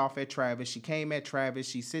pissed off at Travis. She came at Travis.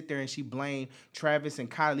 She sit there and she blamed Travis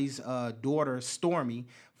and Kylie's daughter, Stormy,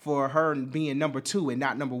 for her being number 2 and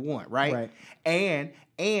not number 1, right? And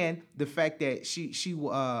the fact that she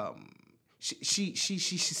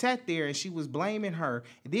sat there and she was blaming her.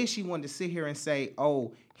 And then she wanted to sit here and say,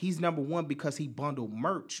 oh, he's number 1 because he bundled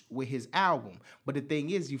merch with his album. But the thing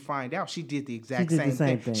is, you find out she did the exact same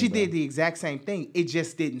thing. She did the exact same thing. It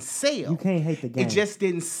just didn't sell. You can't hate the game. It just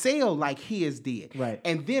didn't sell like his did. Right.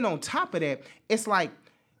 And then on top of that, it's like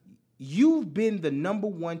you've been the number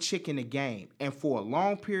 1 chick in the game. And for a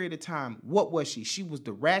long period of time, what was she? She was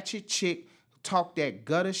the ratchet chick, talked that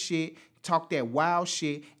gutter shit, talk that wild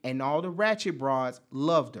shit, and all the ratchet broads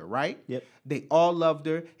loved her, right? Yep. They all loved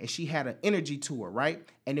her, and she had an energy to her, right?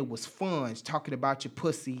 And it was fun talking about your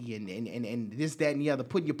pussy and this, that, and the other,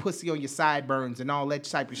 putting your pussy on your sideburns and all that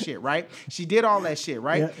type of shit, right? She did all that shit,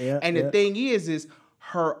 right? And the thing is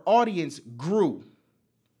her audience grew.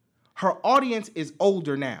 Her audience is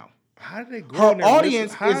older now. How did they grow? Her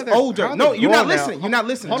audience is older. No, you're not listening. You're not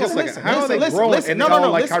listening. Just listen. How are they growing? No.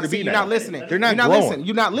 Like Cardi B You're now? not listening. They're not growing.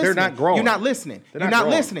 You're not listening. They're not growing. You're not listening. You're not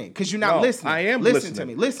listening because you're not listening. I am listening to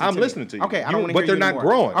me. Listen. I'm listening to you. Okay, I don't want to hear you But they're not anymore.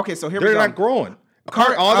 growing. Okay, so here we go. They're not growing.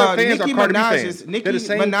 All their fans are Cardi B fans. Nicki They're the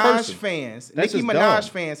same Minaj person. fans. That's Nicki just Minaj dumb.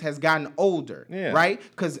 fans has gotten older, right?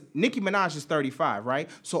 Because Nicki Minaj is 35, right?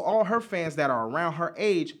 So all her fans that are around her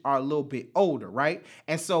age are a little bit older, right?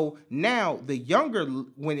 And so now the younger,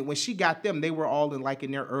 when she got them, they were all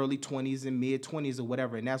in their early 20s and mid 20s or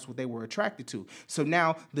whatever, and that's what they were attracted to. So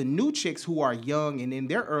now the new chicks who are young and in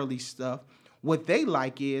their early stuff, what they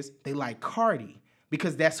like is they like Cardi.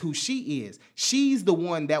 Because that's who she is. She's the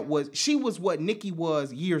one she was what Nicki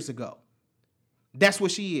was years ago. That's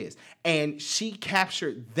what she is. And she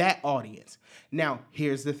captured that audience. Now,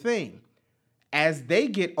 here's the thing. As they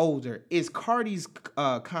get older, is Cardi's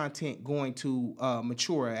content going to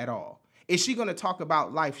mature at all? Is she going to talk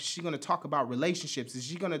about life? Is she going to talk about relationships? Is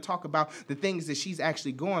she going to talk about the things that she's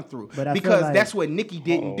actually going through? Because that's what Nicki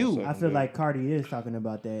didn't do. I feel like Cardi is talking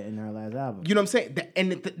about that in her last album. You know what I'm saying?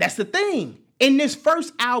 And that's the thing. In this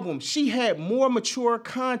first album, she had more mature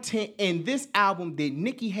content in this album than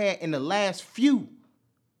Nicki had in the last few.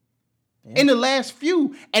 Yeah. In the last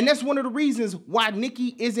few. And that's one of the reasons why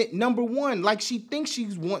Nicki isn't number 1 like she thinks she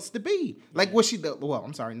wants to be. Like what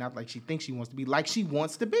not like she thinks she wants to be, like she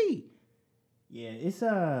wants to be. Yeah, it's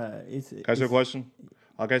Can I ask you a question?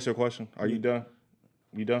 I'll ask you a question. Are you done?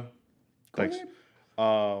 You done? Thanks.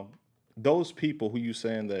 Those people who you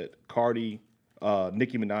saying that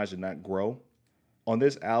Nicki Minaj did not grow, on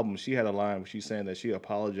this album, she had a line where she's saying that she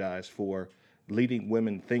apologized for leading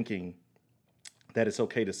women thinking that it's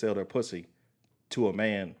okay to sell their pussy to a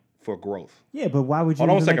man for growth. Yeah, but why would you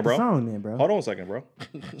Hold on a even second, make bro. the song then, bro? Hold on a second, bro.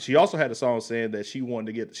 She also had a song saying that she wanted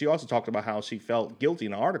to get. She also talked about how she felt guilty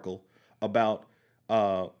in an article about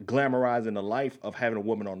glamorizing the life of having a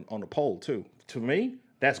woman on the pole too. To me,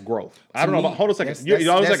 that's growth. I don't know about. Hold on a second. Hold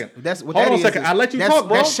on a second. Hold on a second. I let you talk,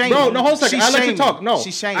 bro. Bro, no, hold on a second. I let you talk. No,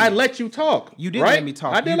 I let you talk. You didn't let me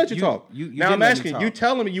talk. I did let you talk. Now I'm asking you.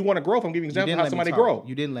 Telling me you want to grow. I'm giving examples of how somebody grow.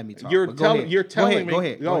 You didn't let me talk. You're telling me. Go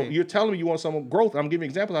ahead. You're telling me you want some growth. I'm giving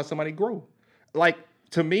examples of how somebody grow. Like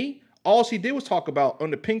to me, All she did was talk about on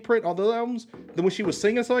the Pink Print, all the other albums. Then when she was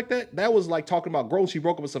singing stuff like that, that was like talking about growth. She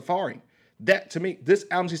broke up with Safari. That to me, this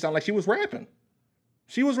album, she sounded like she was rapping.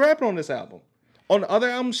 She was rapping on this album. On the other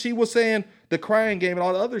album, she was saying the crying game and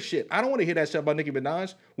all the other shit. I don't want to hear that shit about Nicki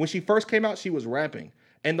Minaj. When she first came out, she was rapping.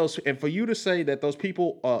 And for you to say that those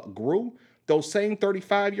people grew, those same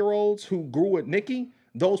 35-year-olds who grew with Nicki,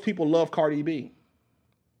 those people love Cardi B.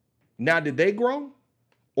 Now, did they grow?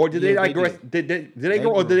 Or did they digress? Did they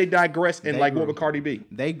grow, or did they digress and like what with Cardi B?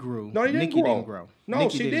 They grew. No, they didn't Nicki grow. didn't grow. No,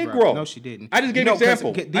 Nicki she didn't did grow. No, she didn't. I just gave you an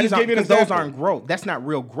example. Because those aren't growth. That's not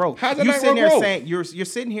real growth. How's that you not sitting real there growth? saying you're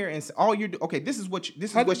sitting here and all you're okay. This is what she did.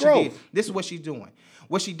 This is what she's doing.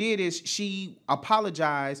 What she did is she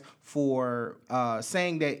apologized for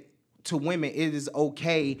saying that to women it is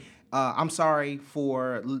okay. I'm sorry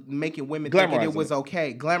for making women think that it was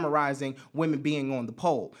okay, glamorizing women being on the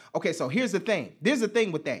pole. Okay, so here's the thing. There's the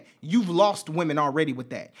thing with that. You've lost women already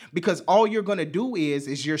with that because all you're gonna do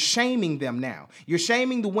is you're shaming them now. You're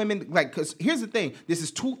shaming the women, like, because here's the thing. This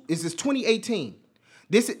is 2018.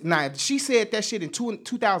 Now, if she said that shit in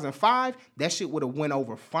 2005, that shit would have went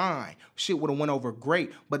over fine. Shit would have went over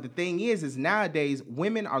great. But the thing is nowadays,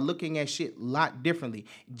 women are looking at shit a lot differently.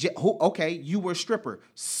 Okay, you were a stripper.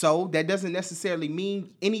 So that doesn't necessarily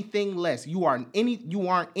mean anything less. You aren't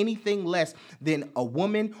anything less than a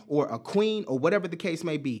woman or a queen or whatever the case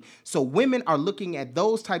may be. So women are looking at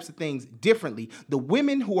those types of things differently. The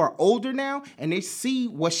women who are older now and they see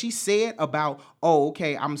what she said about, oh,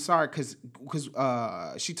 okay, I'm sorry, because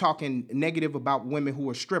she talking negative about women who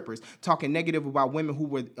were strippers, talking negative about women who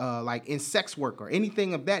were like in sex work or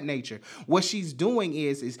anything of that nature. What she's doing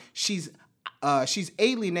is she's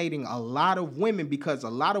alienating a lot of women because a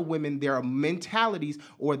lot of women, their mentalities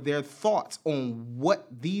or their thoughts on what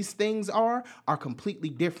these things are completely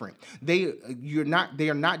different. They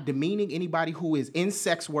are not demeaning anybody who is in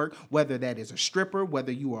sex work, whether that is a stripper,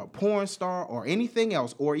 whether you are a porn star or anything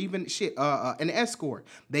else, or even an escort.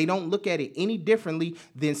 They don't look at it any differently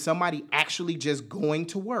than somebody actually just going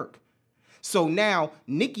to work. So now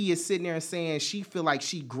Nicki is sitting there and saying she feel like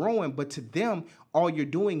she growing, but to them, all you're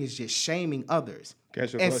doing is just shaming others.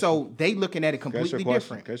 And so they looking at it completely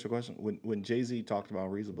different. Can I ask you a question? When Jay-Z talked about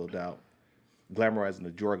Reasonable Doubt, glamorizing the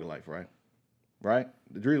drug life, right? Right?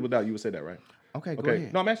 The Reasonable Doubt, you would say that, right? Okay, go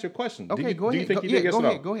ahead. No, I'm asking you a question. Okay, go ahead. Do you think he did? Yes or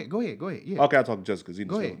no? Go ahead. Yeah. Okay, I'll talk to Justin because he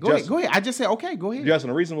Go ahead. I just said, okay, go ahead. Justin,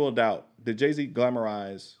 a Reasonable Doubt, did Jay-Z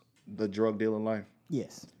glamorize the drug dealing life?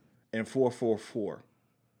 Yes. And 444,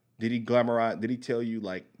 did he glamorize, did he tell you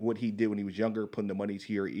like what he did when he was younger, putting the money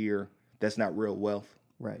to your ear? That's not real wealth.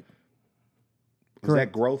 Right. Was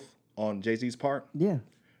that growth on Jay-Z's part? Yeah.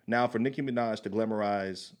 Now, for Nicki Minaj to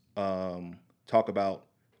glamorize, talk about,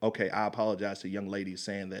 okay, I apologize to young ladies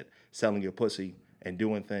saying that selling your pussy and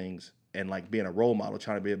doing things and like being a role model,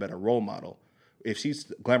 trying to be a better role model. If she's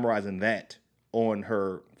glamorizing that on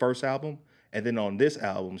her first album, and then on this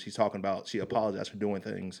album, she's talking about she apologized for doing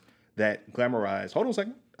things that glamorize. Hold on a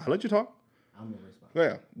second. I'll let you talk. I'm gonna respond.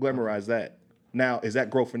 Yeah, glamorize that. Now, is that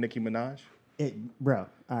growth for Nicki Minaj? Bro,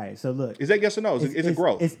 all right. So look, is that yes or no? Is it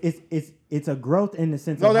growth? It's a growth in the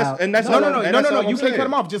sense no, of that's how, and that's no. You can't cut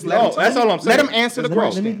him off. Just let him. That's all I'm saying. Let him answer the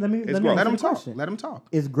question. Let him talk. Let him talk.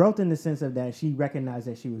 It's growth in the sense of that she recognized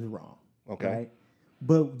that she was wrong. Okay. Right?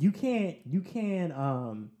 But you can't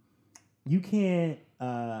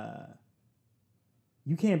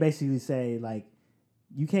basically say like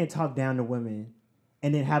you can't talk down to women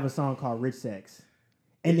and then have a song called Rich Sex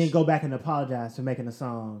and then go back and apologize for making a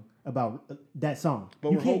song about that song.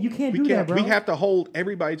 But you can't do that, bro. We have to hold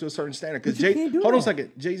everybody to a certain standard. Because hold on a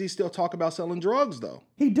second, Jay-Z still talk about selling drugs though.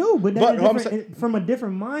 He do, but from a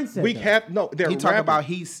different mindset. We have He talked about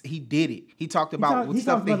he did it. He talked about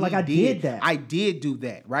stuff that he did. That. I did do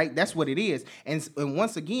that, right? That's what it is. And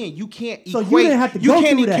once again, you can't equate. So you didn't have to go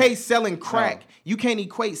through that. Equate selling crack. No. You can't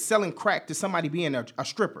equate selling crack to somebody being a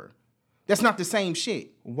stripper. That's not the same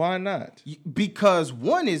shit. Why not? Because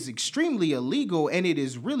one is extremely illegal and it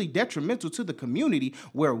is really detrimental to the community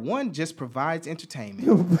where one just provides entertainment.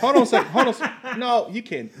 Hold on a second. No, you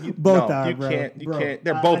can't. You can't.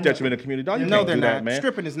 They're both detrimental to the community. No, they're not. Man.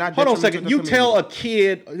 Stripping is not detrimental. Hold on a second. You tell a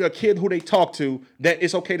kid who they talk to that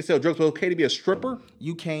it's okay to sell drugs, but it's okay to be a stripper?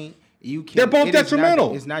 You can't. They're both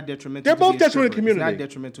detrimental. It's not detrimental. They're both detrimental to the community. It's not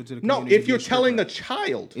detrimental to the community. No, if you're telling a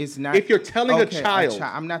child. It's not. If you're telling a child.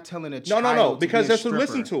 I'm not telling a child. No, because that's what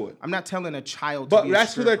listen to it. I'm not telling a child to be a stripper. But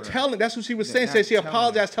that's what they're telling. That's what she was saying. Said she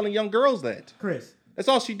apologized telling young girls that. Chris. That's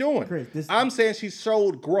all she's doing. Chris, I'm saying she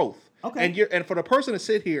showed growth. Okay. And for the person to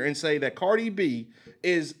sit here and say that Cardi B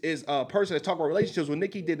is a person that's talking about relationships when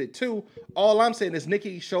Nicki did it too, all I'm saying is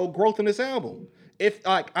Nicki showed growth in this album. If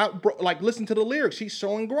listen to the lyrics, she's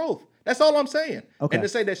showing growth. That's all I'm saying. Okay. And to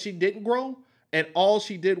say that she didn't grow and all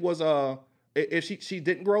she did was if she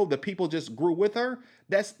didn't grow, the people just grew with her.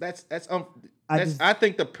 I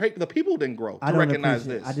think the people didn't grow to recognize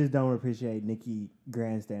this. I just don't appreciate Nicki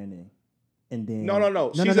grandstanding. And then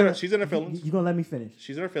No. She's in her feelings. You gonna let me finish?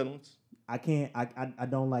 She's in her feelings. I can't. I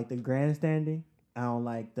don't like the grandstanding. I don't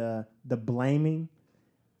like the blaming.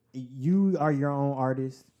 You are your own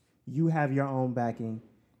artist. You have your own backing.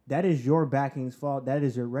 That is your backing's fault. That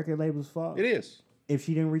is your record label's fault. It is. If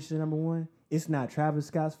she didn't reach the number one, it's not Travis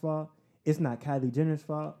Scott's fault. It's not Kylie Jenner's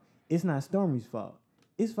fault. It's not Stormi's fault.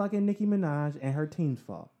 It's fucking Nicki Minaj and her team's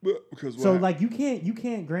fault. So like you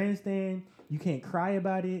can't grandstand. You can't cry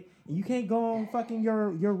about it. And you can't go on fucking your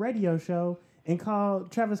radio show and call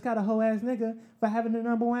Travis Scott a hoe ass nigga for having the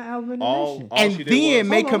number one album in the nation. And then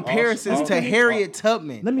make comparisons to Harriet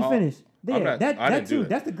Tubman. Let me finish. I didn't do that.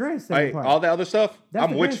 That's the grandstanding part. All the other stuff,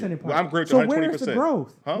 I'm with you. I'm agreeing to 120%. So where's the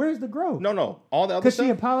growth? Huh? Where's the growth? No. All the other stuff. Because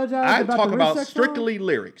she apologized I'm about talking the Rich about Sex strictly song?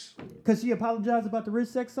 lyrics. Because she apologized about the Rich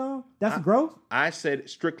Sex song? That's growth? I said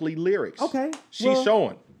strictly lyrics. Okay. She's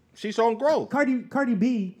showing growth. Cardi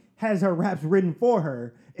B has her raps written for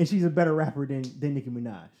her, and she's a better rapper than Nicki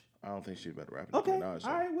Minaj. I don't think she's a better rapper than Nicki Minaj.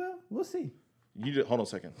 All right, well, we'll see. Hold on a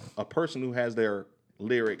second. A person who has their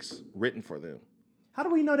lyrics written for them. How do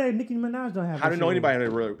we know that Nicki Minaj don't have? How do you know anybody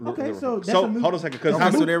had Okay, so that's hold a moot. on a second.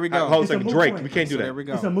 So there we go. Hold on a It's a second. moot Drake, point. we can't do So that. there we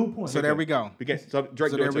go. It's a moot point. So there we go. We can't. So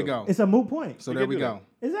Drake, So do there it we too. go. It's a moot point. So there we go.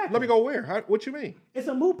 Exactly. Let me go where? What you mean? It's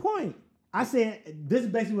a moot point. I said, this is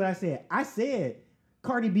basically what I said. I said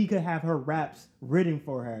Cardi B could have her raps written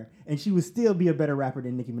for her, and she would still be a better rapper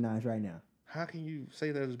than Nicki Minaj right now. How can you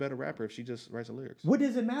say that as a better rapper if she just writes the lyrics? What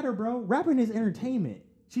does it matter, bro? Rapping is entertainment.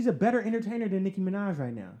 She's a better entertainer than Nicki Minaj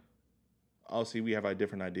right now. Oh, see, we have our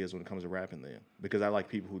different ideas when it comes to rapping then. Because I like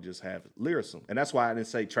people who just have lyricism. And that's why I didn't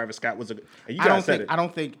say Travis Scott was a... And you guys said it. I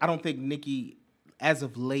don't think Nicki, as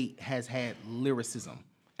of late, has had lyricism.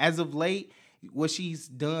 As of late, what she's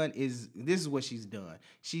done is... This is what she's done.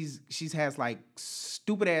 She's has like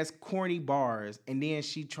stupid ass corny bars, and then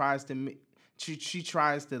she tries to... She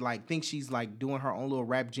tries to like think she's like doing her own little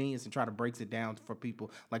rap genius and try to breaks it down for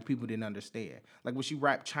people like people didn't understand. Like when she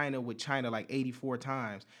rapped China with China like 84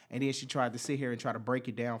 times, and then she tried to sit here and try to break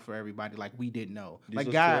it down for everybody like we didn't know.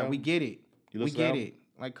 Like God, we get it. We get it.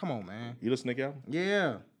 Like come on, man. You listen to Nick album?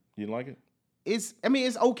 Yeah. You didn't like it? It's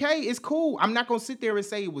okay. It's cool. I'm not gonna sit there and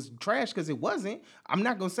say it was trash because it wasn't. I'm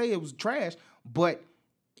not gonna say it was trash, but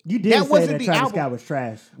you did that say wasn't that the Travis album. Scott was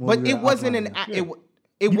trash. But it wasn't an.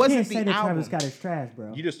 It you wasn't can't the say that album. Travis Scott is trash,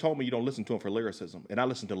 bro. You just told me you don't listen to him for lyricism, and I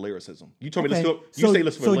listen to lyricism. You told me Okay, listen to. You say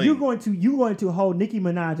listen for so lean. you're going to hold Nicki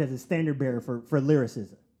Minaj as a standard bearer for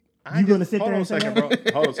lyricism. You're going to sit there and say that? Bro.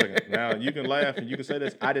 Hold on a second. Now you can laugh and you can say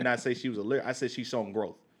this. I did not say she was a lyric. I said she's shown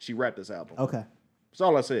growth. She rapped this album. Okay. That's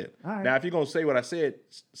all I said. All right. Now if you're gonna say what I said,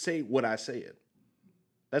 say what I said.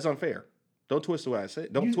 That's unfair. Don't twist what I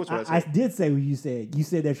said. Don't twist what I said. I did say what you said. You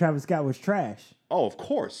said that Travis Scott was trash. Oh, of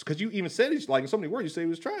course, because you even said it like in so many words. You said he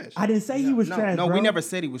was trash. I didn't say he was trash. No, bro. we never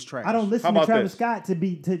said he was trash. I don't listen to Travis Scott to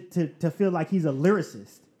be to feel like he's a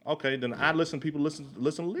lyricist. Okay, then I listen. People listen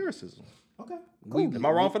to lyricism. Okay, cool. Am I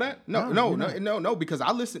wrong for that? No, because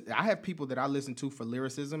I listen. I have people that I listen to for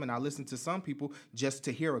lyricism, and I listen to some people just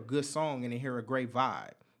to hear a good song and to hear a great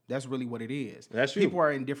vibe. That's really what it is. That's you. People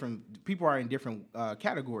are in different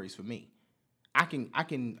categories for me. I can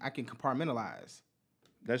compartmentalize.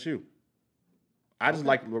 That's you. I just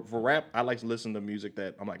like for rap. I like to listen to music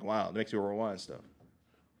that I'm like, wow, it makes me rewind stuff.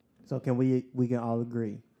 So can we can all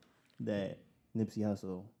agree that Nipsey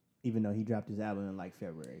Hussle, even though he dropped his album in like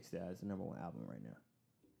February, still has the number one album right now.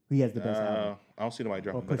 He has the best album. I don't see nobody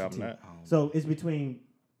dropping a better album than that. So it's between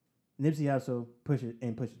Nipsey Hussle,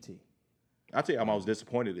 Pusha T. I'll tell you, I was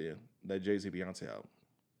disappointed in that Jay-Z Beyonce album.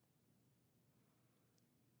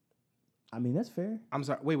 I mean, that's fair. I'm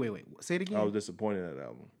sorry. Wait. Say it again. I was disappointed in that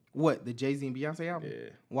album. What, the Jay-Z and Beyonce album? Yeah.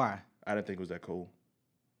 Why? I didn't think it was that cool.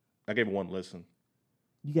 I gave it one listen.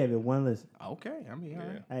 You gave it one listen. Okay. I mean, all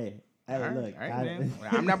right. Hey, All right, look. all right, man.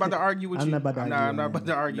 I'm not about to argue with you. I'm not about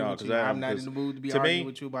to argue with you. I'm not in the mood to be arguing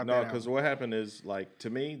with you about that. No, because what happened is, like, to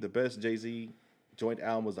me, the best Jay-Z joint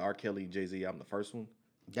album was the R. Kelly Jay-Z album, the first one.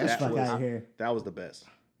 That's fuck out of here. That was the best.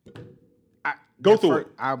 Go through it.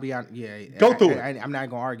 I'll be on. Yeah. Go through it. I'm not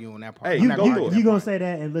gonna argue on that part. Hey, You go gonna say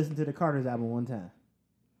that and listen to the Carter's album one time?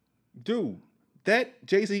 Dude, that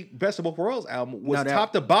Jay-Z Best of Both Worlds album was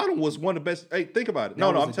top to bottom was one of the best. Hey, think about it. No,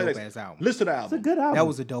 I'm telling you. Listen to the album. It's a good album. That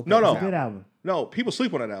was a dope. It's a good album. No, people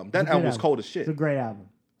sleep on that album. That album was cold as shit. It's a great album.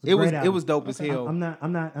 It was dope as hell. I'm not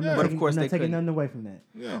But of course, taking nothing away from that.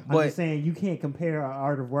 Yeah. I'm just saying you can't compare an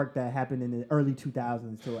art of work that happened in the early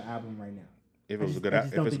 2000s to an album right now. If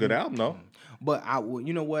it's a good album, no. But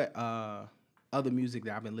you know what? Other music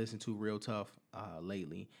that I've been listening to real tough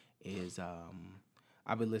lately is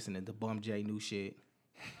I've been listening to Bum J new shit.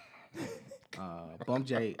 Bum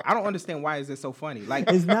J. I don't understand why is it so funny. Like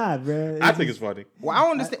it's not, bro. I think it's funny. Well, I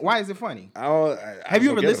don't understand why is it funny. Have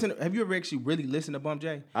you ever listened? Have you ever actually really listened to Bum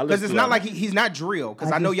J? Because it's not like he's not drill.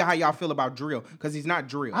 Because I know how y'all feel about drill. Because he's not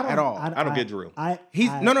drill at all. I don't get drill.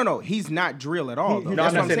 No. He's not drill at all. Though.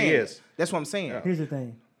 That's what I'm saying. He is. That's what I'm saying. Here's the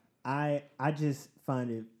thing. I just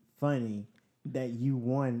find it funny that you,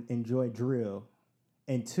 one, enjoy drill,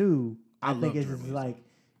 and two, I think it's just like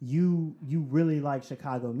you really like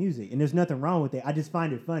Chicago music, and there's nothing wrong with it. I just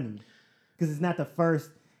find it funny because it's not the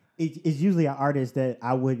first. It's usually an artist that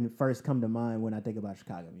I wouldn't first come to mind when I think about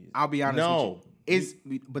Chicago music. I'll be honest with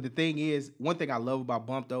you. But the thing is, one thing I love about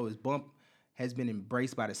Bump though is Bump has been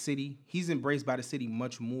embraced by the city. He's embraced by the city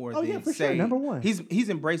much more than sure. Number one. He's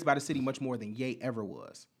embraced by the city much more than Ye ever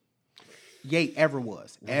was. Ye ever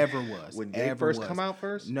was. When Ye first come out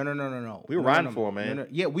first? No. We were riding for him, man. No.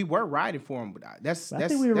 Yeah, we were riding for him, but I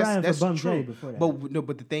think we were riding for Bump true. J before that.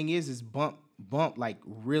 But the thing is Bump like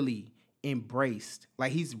really embraced,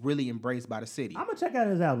 like he's really embraced by the city. I'm gonna check out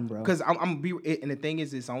his album, bro. Because I'm be, and the thing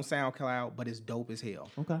is, it's on SoundCloud, but it's dope as hell.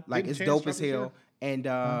 Okay, like it's dope as hell. And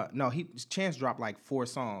no, Chance dropped like 4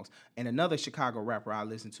 songs. And another Chicago rapper I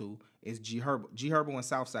listen to is G Herbo and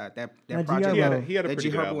Southside. That project he had a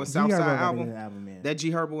pretty good album. And Southside album. That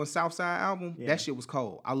G Herbo and Southside album. Yeah. That shit was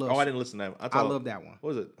cold. I love. I didn't listen to that. I love that one.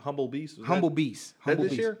 What was it? Humble Beast. Humble Beast.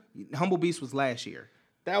 This year? Humble Beast was last year.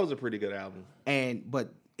 That was a pretty good album.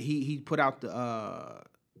 But he put out the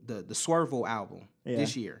Swervo album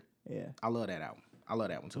this year. Yeah, I love that album. I love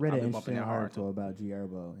that one too. Read an interesting article about G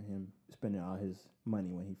Herbo and him spending all his money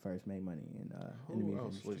when he first made money in the music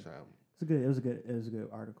industry. It was a good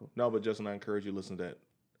article. No, but Justin, I encourage you to listen to that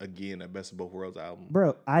again, that Best of Both Worlds album.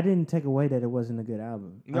 Bro, I didn't take away that it wasn't a good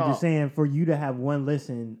album. No. I'm just saying for you to have one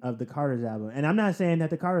listen of the Carter's album, and I'm not saying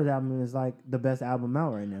that the Carter's album is like the best album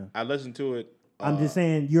out right now. I listened to it. I'm just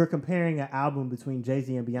saying you're comparing an album between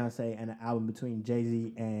Jay-Z and Beyonce and an album between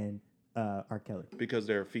Jay-Z and R. Kelly. Because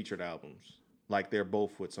they're featured albums. Like they're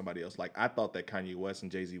both with somebody else. Like I thought that Kanye West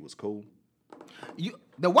and Jay-Z was cool.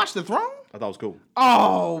 The Watch the Throne? I thought it was cool.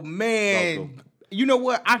 Oh man. Cool. You know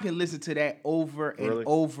what? I can listen to that over and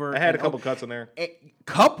over. I had a couple cuts in there.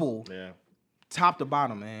 Couple? Yeah. Top to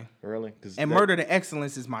bottom, man. Really? And Murder to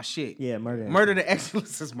Excellence is my shit. Yeah, Murder to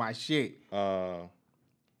Excellence is my shit.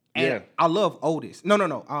 Yeah. I love Otis.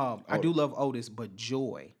 No. I do love Otis, but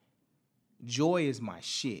Joy is my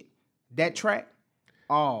shit. That track,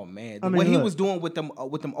 oh man, what he was doing with them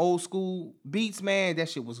old school beats, man, that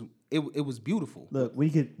shit was it was beautiful. Look, we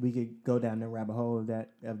could go down the rabbit hole of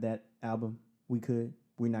that album. We could.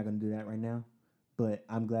 We're not gonna do that right now, but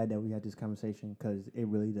I'm glad that we had this conversation because it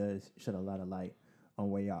really does shed a lot of light on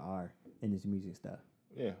where y'all are in this music stuff.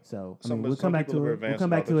 Yeah. So we'll come back to it. We'll come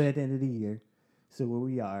back to it at the end of the year, so where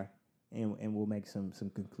we are, and we'll make some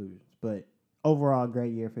conclusions. But overall,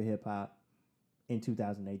 great year for hip hop in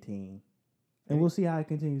 2018. And we'll see how it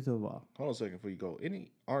continues to evolve. Hold on a second before you go.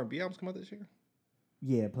 Any R&B albums come out this year?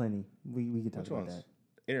 Yeah, plenty. We can talk about that.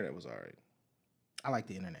 Internet was all right. I like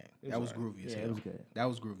the Internet. That was groovy as hell. It was good. That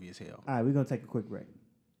was groovy as hell. All right, we're going to take a quick break.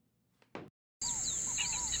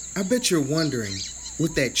 I bet you're wondering,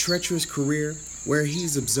 with that treacherous career where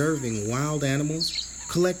he's observing wild animals,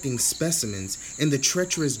 collecting specimens in the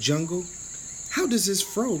treacherous jungle, how does his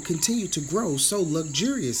fro continue to grow so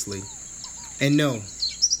luxuriously? And no,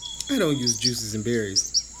 I don't use juices and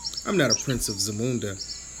berries. I'm not a prince of Zamunda,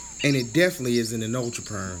 and it definitely isn't an ultra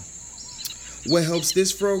perm. What helps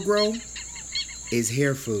this fro grow is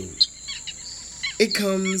hair food. It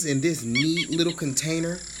comes in this neat little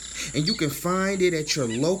container, and you can find it at your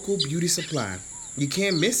local beauty supply. You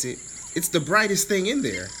can't miss it. It's the brightest thing in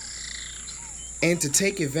there. And to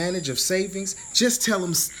take advantage of savings, just tell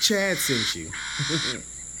them Chad sent you.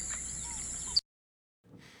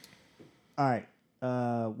 All right.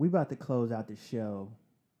 We about to close out the show,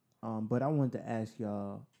 but I wanted to ask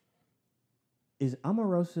y'all, is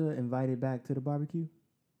Omarosa invited back to the barbecue?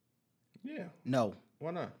 Yeah. No.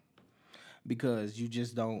 Why not? Because you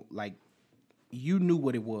just don't, like, you knew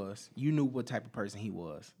what it was. You knew what type of person he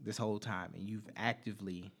was this whole time, and you've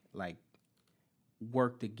actively, like,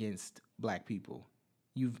 worked against black people.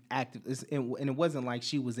 And it wasn't like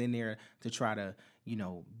she was in there to try to,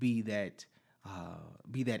 be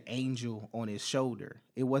that angel on his shoulder.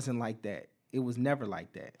 It wasn't like that. It was never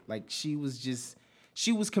like that. Like she was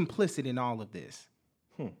complicit in all of this.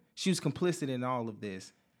 She was complicit in all of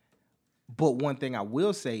this. But one thing I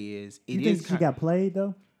will say is, you think she got played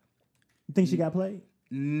though? You think she got played?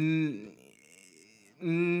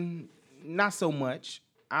 Not so much.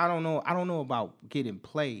 I don't know. I don't know about getting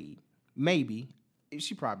played. Maybe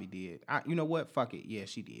she probably did. You know what? Fuck it. Yeah,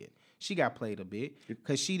 she did. She got played a bit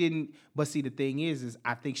because she didn't. But see, the thing is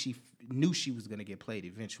I think she knew she was gonna get played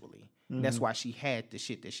eventually. And that's why she had the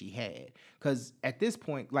shit that she had. Because at this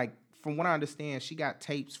point, like from what I understand, she got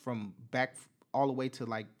tapes from back all the way to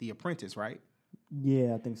like The Apprentice, right?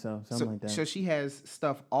 Yeah, I think so. Something like that. So she has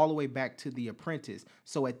stuff all the way back to The Apprentice.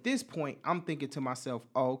 So at this point, I'm thinking to myself,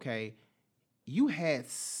 oh, okay, you had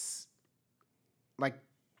like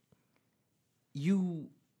you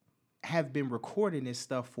have been recording this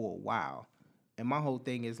stuff for a while. And my whole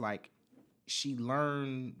thing is like she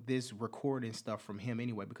learned this recording stuff from him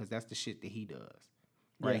anyway because that's the shit that he does.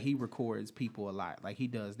 Right? Yeah. He records people a lot. Like he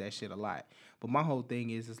does that shit a lot. But my whole thing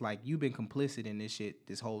is like you've been complicit in this shit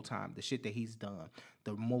this whole time. The shit that he's done.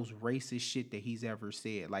 The most racist shit that he's ever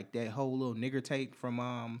said. Like that whole little nigger tape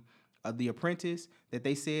from The Apprentice that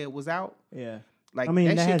they said was out. Yeah. Like I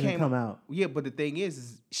mean, that shit hasn't come out. Yeah, but the thing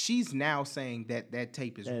is she's now saying that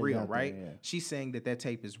tape is real, right? There, yeah. She's saying that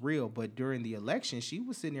tape is real, but during the election, she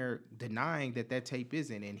was sitting there denying that tape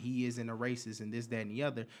isn't, and he isn't a racist, and this, that, and the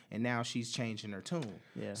other, and now she's changing her tune.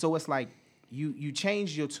 Yeah. So it's like you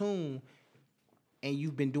changed your tune, and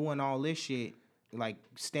you've been doing all this shit, like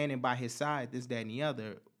standing by his side, this, that, and the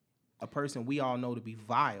other, a person we all know to be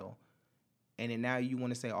vile, and then now you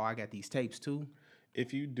want to say, oh, I got these tapes too?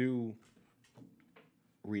 If you do...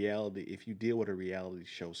 reality, if you deal with a reality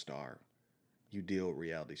show star, you deal with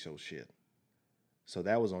reality show shit. So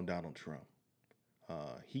that was on Donald Trump.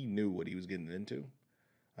 He knew what he was getting into,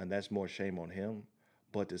 and that's more shame on him.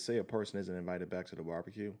 But to say a person isn't invited back to the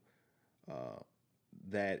barbecue,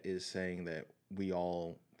 that is saying that we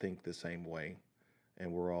all think the same way,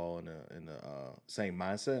 and we're all in the same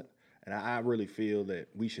mindset. And I really feel that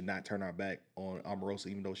we should not turn our back on Omarosa,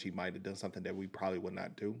 even though she might have done something that we probably would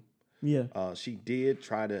not do. Yeah. She did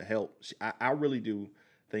try to help. I really do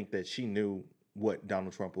think that she knew what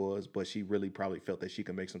Donald Trump was, but she really probably felt that she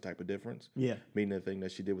could make some type of difference. Yeah. Meaning the thing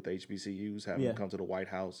that she did with the HBCUs, having them come to the White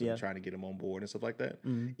House and trying to get him on board and stuff like that.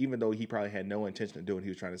 Mm-hmm. Even though he probably had no intention of doing it, he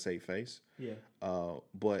was trying to save face. Yeah.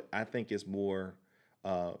 But I think it's more,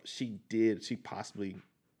 she possibly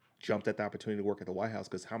jumped at the opportunity to work at the White House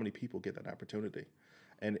because how many people get that opportunity?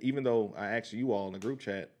 And even though I asked you all in the group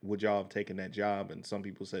chat, would y'all have taken that job? And some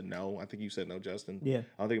people said no. I think you said no, Justin. Yeah. I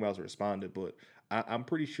don't think anybody else responded, but I'm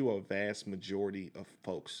pretty sure a vast majority of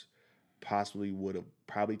folks possibly would have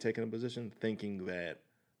probably taken a position thinking that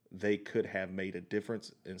they could have made a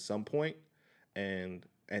difference in some point. And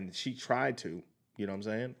she tried to, you know what I'm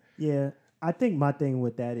saying? Yeah. I think my thing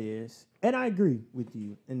with that is, and I agree with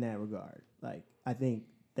you in that regard. Like, I think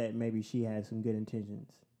that maybe she had some good intentions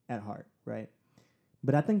at heart, right?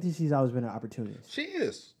 But I think that she's always been an opportunist. She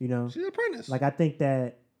is. You know? She's an apprentice. Like, I think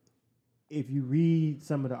that if you read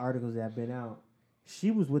some of the articles that have been out, she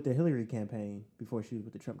was with the Hillary campaign before she was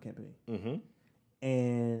with the Trump campaign. Mm-hmm.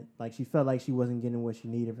 And, like, she felt like she wasn't getting what she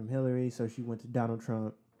needed from Hillary, so she went to Donald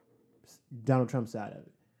Trump's side of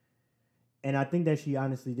it. And I think that she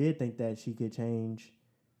honestly did think that she could change,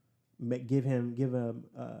 could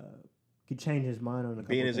change his mind on a couple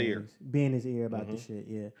Be in of his ear. Be in his ear about the shit,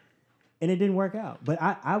 yeah. And it didn't work out. But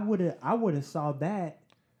I would have saw that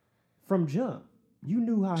from jump. You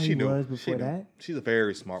knew how he was before that. She's a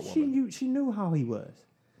very smart woman. She knew how he was.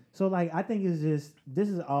 So like I think this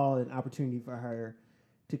is all an opportunity for her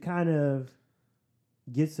to kind of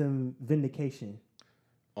get some vindication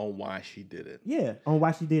on why she did it. Yeah, on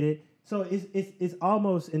why she did it. So it's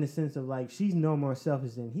almost in the sense of like she's no more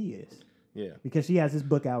selfish than he is. Yeah. Because she has this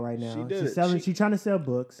book out right now. She's trying to sell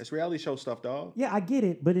books. It's reality show stuff, dog. Yeah, I get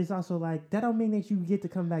it, but it's also like that don't mean that you get to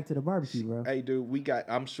come back to the barbecue, bro. Hey, dude,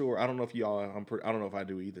 I'm sure. I don't know if y'all. I don't know if I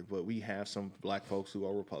do either, but we have some black folks who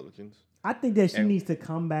are Republicans. I think that she needs to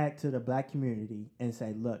come back to the black community and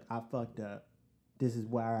say, "Look, I fucked up. This is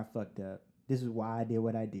why I fucked up. This is why I did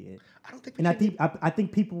what I did." I don't think. I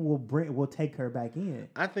think people will take her back in.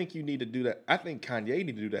 I think you need to do that. I think Kanye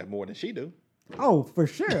need to do that more than she do. Oh, for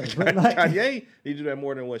sure. But Kanye need to do that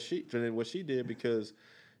more than what she did because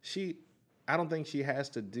I don't think she has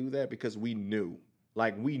to do that because we knew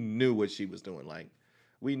what she was doing. Like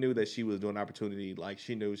we knew that she was doing an opportunity. Like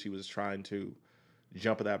she knew she was trying to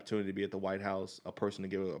jump at the opportunity to be at the White House, a person to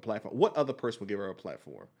give her a platform. What other person would give her a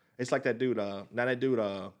platform? It's like that dude.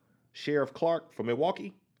 Sheriff Clark from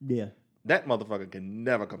Milwaukee. Yeah, that motherfucker can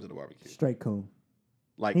never come to the barbecue. Straight coon.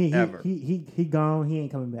 Like ever. He gone. He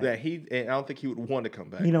ain't coming back. Yeah, and I don't think he would want to come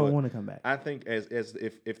back. He don't want to come back. I think as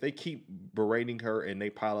if they keep berating her and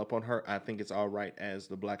they pile up on her, I think it's all right as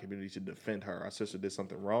the black community to defend her. Our sister did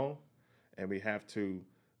something wrong, and we have to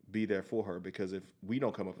be there for her, because if we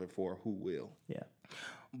don't come up there for her, who will? Yeah.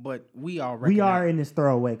 But we are in this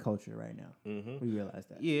throwaway culture right now. We realize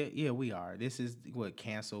that. Yeah, we are. This is what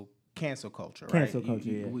cancel culture, right? Cancel culture,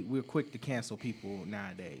 yeah. We're quick to cancel people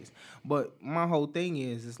nowadays. But my whole thing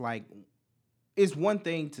is, it's like, it's one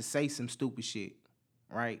thing to say some stupid shit,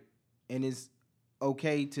 right? And it's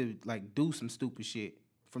okay to like do some stupid shit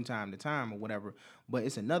from time to time or whatever. But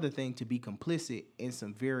it's another thing to be complicit in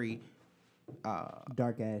some very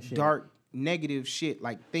dark ass shit. dark, negative shit,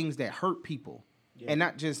 like things that hurt people. And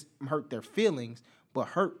not just hurt their feelings, but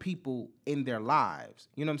hurt people in their lives.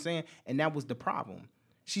 You know what I'm saying? And that was the problem.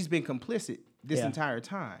 She's been complicit this entire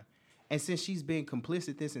time. And since she's been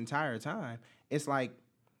complicit this entire time, it's like,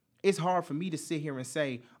 it's hard for me to sit here and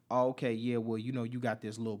say, oh, okay, yeah, well, you know, you got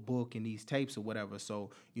this little book and these tapes or whatever,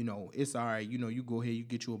 so, you know, it's all right. You know, you go ahead, you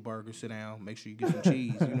get you a burger, sit down, make sure you get some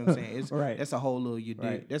cheese. You know what I'm saying? It's, right. That's a whole little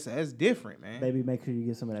that's different, man. Baby, make sure you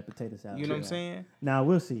get some of that potato salad. You know what I'm saying? Now,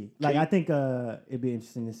 we'll see. Like, I think it'd be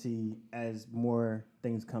interesting to see as more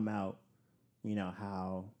things come out, you know,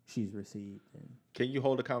 how she's received. And Can you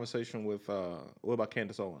hold a conversation with, what about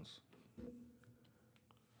Candace Owens?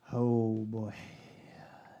 oh, boy.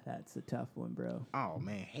 That's a tough one, bro. Oh,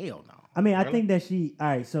 man, hell no. I mean, Really? I think that she... All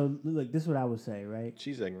right, so look, this is what I would say, right?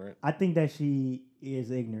 She's ignorant. I think that she is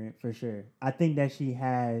ignorant, for sure. I think that she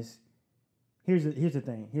has... Here's the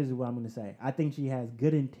thing. Here's what I'm going to say. I think she has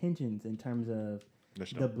good intentions in terms of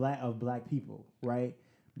black people, right?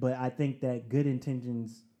 But I think that good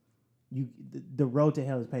intentions... The road to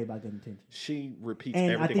hell is paved by good intentions. She repeats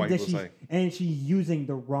everything white people say. And she's using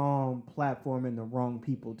the wrong platform and the wrong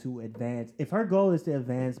people to advance. If her goal is to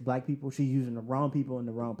advance black people, she's using the wrong people and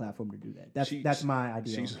the wrong platform to do that. That's my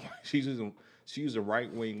idea. She's using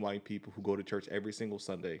right-wing white people who go to church every single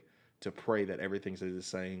Sunday to pray that everything's the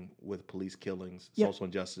same with police killings, social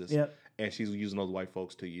injustice. Yep. And she's using those white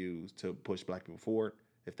folks to push black people forward.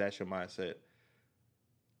 If that's your mindset,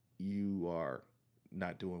 you are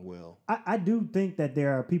not doing well. I do think that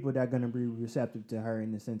there are people that are going to be receptive to her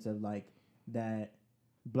in the sense of like that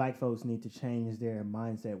black folks need to change their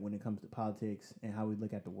mindset when it comes to politics and how we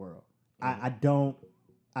look at the world. Mm-hmm.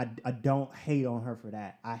 I don't hate on her for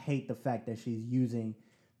that. I hate the fact that she's using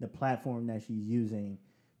the platform that she's using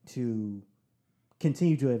to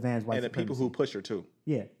continue to advance white supremacy. And the people who push her too.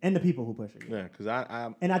 Yeah, and the people who push her. Yeah, because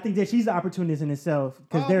I think that she's an opportunist in itself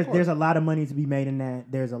because there's a lot of money to be made in that.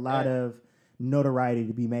 There's a lot of notoriety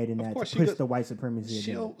to be made in that to push the white supremacy.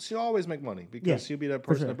 She'll always make money because she'll be that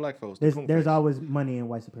person that black folks. There's always money in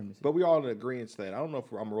white supremacy. But we all in agreement that I don't know if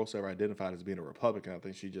Omarosa ever identified as being a Republican. I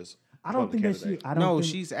think she just. I don't think that she. No,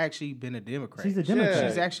 she's actually been a Democrat. She's a Democrat.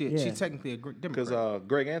 She's actually she's technically a Democrat. Because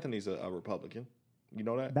Greg Anthony's a Republican. You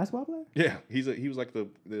know that? Basketball player? Yeah, he was like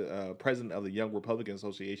the president of the Young Republican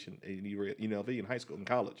Association in UNLV in high school and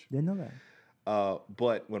college. Didn't know that.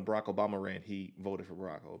 But when Barack Obama ran, he voted for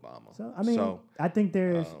Barack Obama. So I mean, I think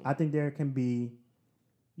there can be,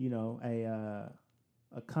 you know,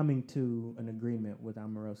 a coming to an agreement with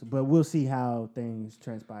Omarosa, but we'll see how things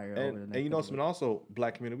transpire over the next. And you know, something also,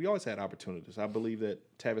 black community, we always had opportunities. I believe that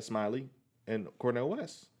Tavis Smiley and Cornel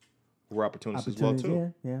West were opportunists as well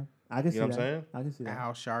too. Yeah. I can see that. You know what I'm saying? I can see that.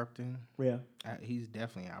 Al Sharpton. Yeah. He's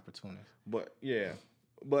definitely an opportunist.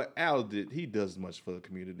 But Al does much for the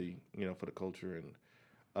community, you know, for the culture. And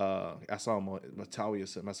I saw him on,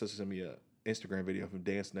 my sister sent me a Instagram video of him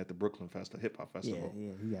dancing at the Brooklyn hip hop festival.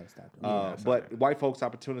 Yeah, he got to stop. But white folks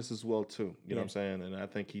opportunists as well too. You know what I'm saying? And I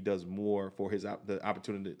think he does more for the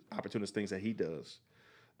opportunist things that he does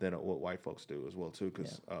than what white folks do as well too.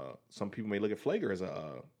 Because some people may look at Flager as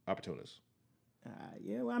a opportunist.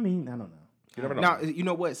 Well, I mean, I don't know. You never know. Now, you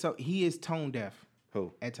know what? So he is tone deaf.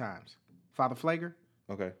 Who? At times. Father Flager.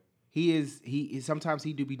 Okay. He is sometimes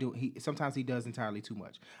he does entirely too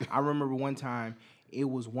much. I remember one time it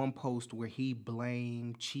was one post where he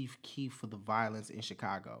blamed Chief Keef for the violence in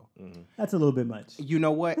Chicago. Mm-hmm. That's a little bit much. You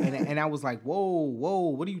know what? And I was like, whoa,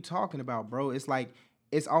 what are you talking about, bro? It's like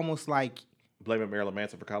it's almost like blaming Marilyn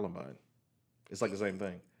Manson for Columbine. It's like the same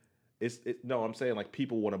thing. No, I'm saying like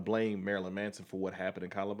people want to blame Manson for what happened in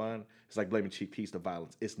Columbine. It's like blaming Chief Keef for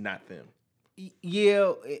violence. It's not them.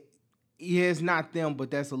 Yeah, it's not them, but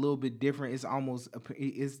that's a little bit different. It's almost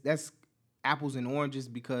that's apples and oranges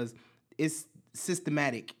because it's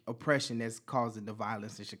systematic oppression that's causing the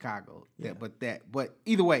violence in Chicago. Yeah. But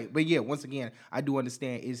either way, once again, I do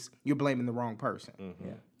understand you're blaming the wrong person. Mm-hmm.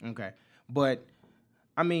 Yeah. Okay. But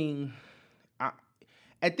I mean,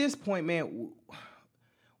 at this point, man,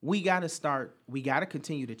 we got to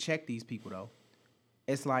continue to check these people though.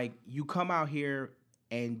 It's like you come out here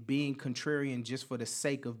and being contrarian just for the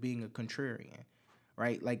sake of being a contrarian,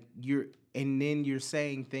 right? Like and then you're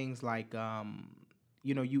saying things like,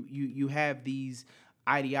 you have these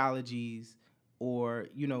ideologies, or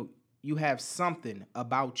you have something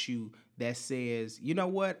about you that says, you know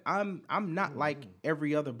what, I'm not like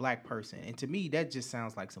every other black person. And to me, that just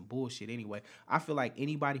sounds like some bullshit anyway. I feel like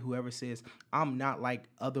anybody who ever says I'm not like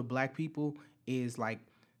other black people is like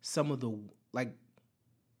some of the, like,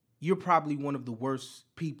 you're probably one of the worst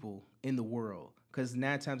people in the world, because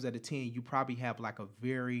 9 times out of 10 you probably have like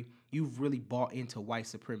you've really bought into white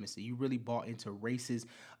supremacy. You really bought into racist,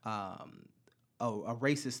 a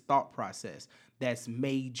racist thought process that's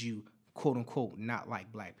made you, quote unquote, not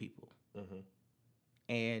like black people.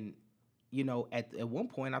 And at one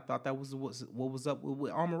point I thought that was what was up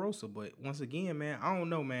with Omarosa, but once again, man, I don't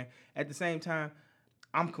know, man. At the same time,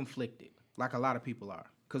 I'm conflicted, like a lot of people are,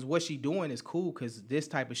 because what she doing is cool, because this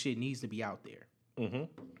type of shit needs to be out there.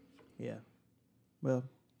 Yeah. Well,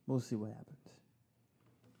 we'll see what happens.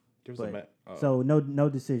 Give us But, so no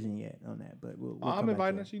decision yet on that, but we'll I'm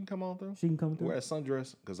inviting her. She can come on through. She can come through. Wear a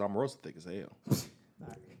sundress, because Omarosa thick as hell. All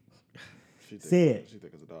right. She thick, Say it. She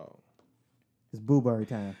thick as a dog. It's Boo Bird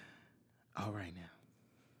time. All right, now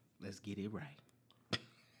let's get it right.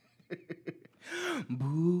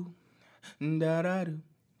 Boo da da do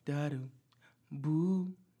da do,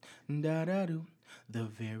 boo da da do. The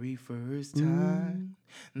very first time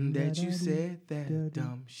that you said that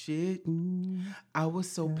dumb shit, I was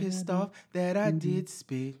so pissed off that I did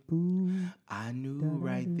spit. I knew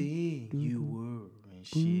right then you weren't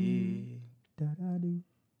shit.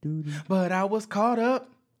 But I was caught up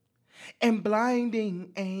in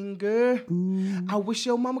blinding anger. I wish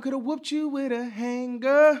your mama could have whooped you with a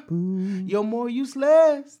hanger. You're more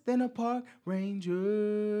useless than a park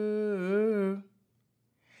ranger.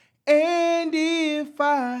 And if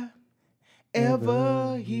I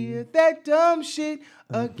ever hear that dumb shit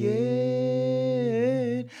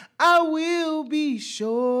again, I will be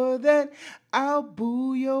sure that I'll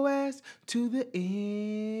boo your ass to the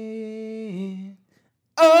end.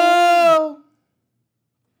 Oh!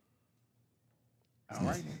 All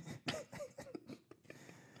right.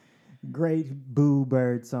 Great Boo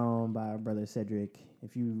Bird song by our brother Cedric.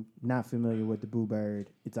 If you're not familiar with the Boo Bird,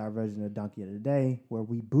 it's our version of Donkey of the Day, where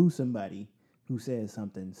we boo somebody who says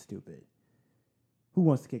something stupid. Who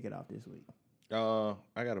wants to kick it off this week? I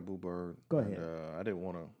got a Boo Bird. Go ahead. I didn't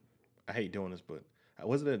want to. I hate doing this, but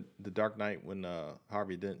wasn't it the Dark Knight when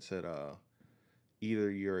Harvey Dent said, "Either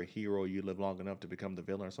you're a hero, or you live long enough to become the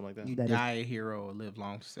villain," or something like that. You die a hero or live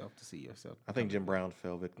long self to see yourself. I think Jim Brown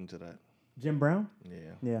fell victim to that. Jim Brown?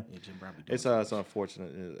 Yeah. Jim Brown be doing It's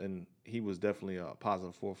unfortunate, and he was definitely a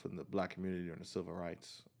positive force in the black community during the civil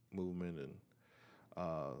rights movement, and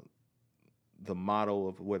the motto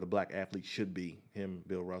of where the black athlete should be. Him,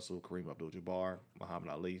 Bill Russell, Kareem Abdul-Jabbar, Muhammad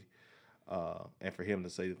Ali, and for him to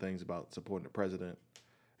say the things about supporting the president,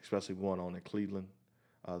 especially going on in Cleveland,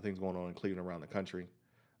 things going on in Cleveland around the country,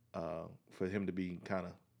 for him to be kind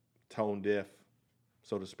of tone deaf,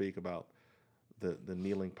 so to speak, about the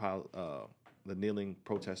kneeling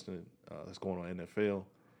protesting that's going on in the NFL.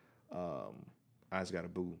 I just got to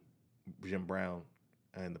boo Jim Brown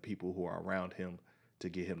and the people who are around him to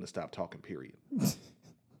get him to stop talking, period.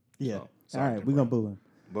 Yeah. So, all right, we're going to boo him.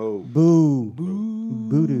 Boo. Boo. Boo.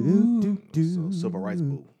 Boo. Doo. So, civil rights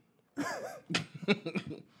boo.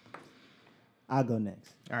 I'll go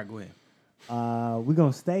next. All right, go ahead. We're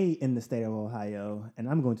going to stay in the state of Ohio, and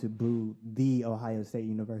I'm going to boo the Ohio State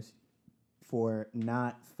University for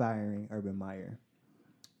not firing Urban Meyer.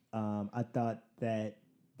 I thought that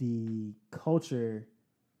the culture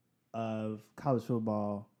of college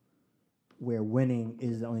football, where winning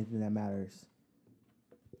is the only thing that matters,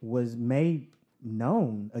 was made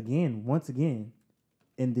known once again,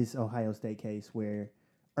 in this Ohio State case, where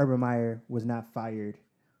Urban Meyer was not fired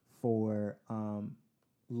for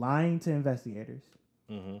lying to investigators,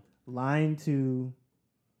 lying to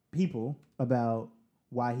people about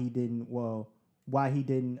why he didn't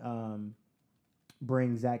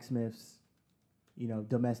bring Zach Smith's,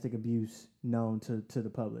 domestic abuse known to the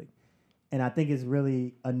public. And I think it's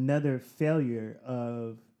really another failure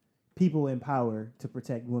of people in power to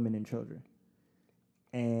protect women and children.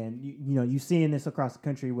 And you seeing this across the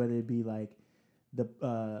country, whether it be like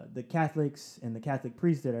the Catholics and the Catholic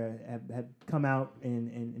priests that have come out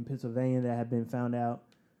in Pennsylvania that have been found out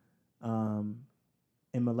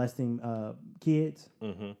in molesting kids.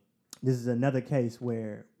 Mm-hmm. This is another case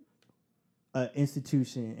where an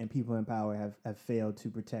institution and people in power have failed to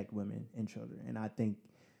protect women and children. And I think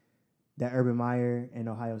that Urban Meyer and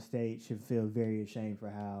Ohio State should feel very ashamed for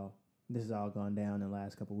how this has all gone down in the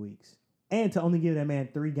last couple of weeks. And to only give that man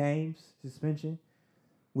 3 games suspension,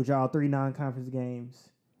 which are all 3 non-conference games.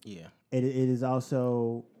 Yeah. It is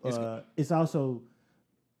also it's also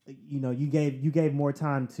you gave more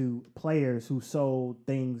time to players who sold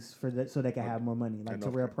things for that so they could have more money, like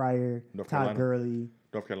Terrell Pryor, Todd Gurley.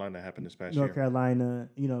 North Carolina happened this past year. North Carolina,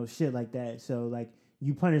 shit like that. So like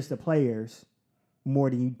you punish the players more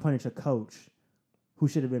than you punish a coach who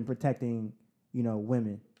should have been protecting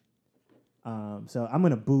women. So I'm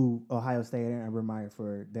gonna boo Ohio State and Urban Meyer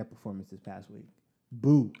for their performance this past week.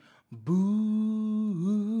 Boo. Boo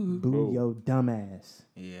yo dumbass.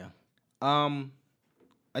 Yeah.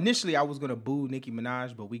 Initially I was gonna boo Nicki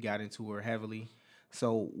Minaj, but we got into her heavily.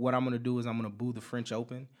 So what I'm gonna do is I'm gonna boo the French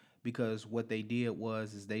Open because what they did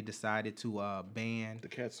is they decided to ban the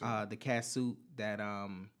cat suit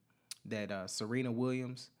that Serena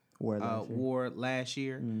Williams wore last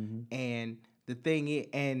year. Mm-hmm. And the thing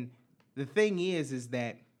is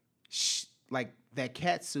that like that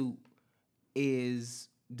cat suit is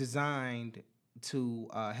designed to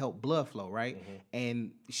help blood flow, right? Mm-hmm.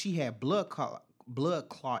 And she had blood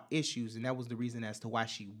clot issues, and that was the reason as to why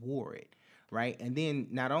she wore it, right? And then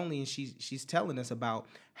not only she's telling us about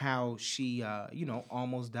how she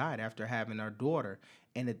almost died after having her daughter,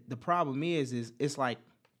 and the problem is it's like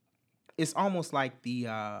it's almost like the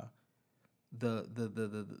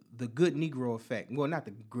good Negro effect. Well, not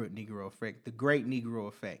the good Negro effect, the great Negro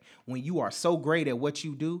effect. When you are so great at what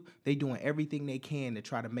you do, they doing everything they can to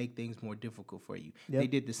try to make things more difficult for you. Yep. They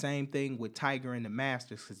did the same thing with Tiger and the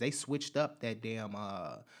Masters because they switched up that damn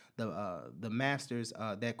the Masters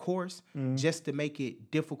that course just to make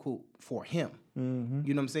it difficult for him. Mm-hmm.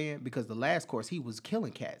 You know what I'm saying? Because the last course he was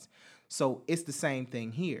killing cats. So it's the same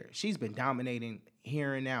thing here. She's been dominating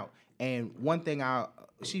here and out. And one thing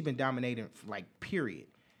she's been dominating like period.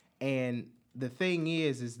 And the thing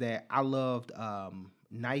is that I loved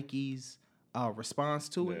Nike's response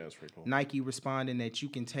to it. Yeah, that's pretty cool. Nike responding that you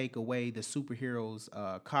can take away the superhero's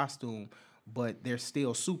costume, but they're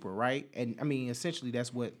still super, right? And I mean, essentially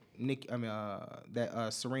that's what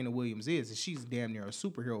Serena Williams is. She's damn near a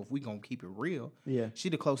superhero if we gonna keep it real. Yeah, she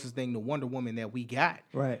the closest thing to Wonder Woman that we got.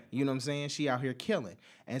 Right. You know what I'm saying? She out here killing,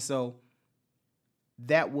 and so.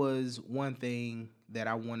 That was one thing that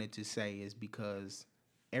I wanted to say is because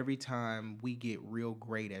every time we get real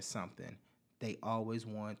great at something, they always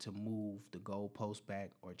want to move the goalpost back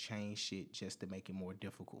or change shit just to make it more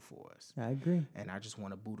difficult for us. I agree. And I just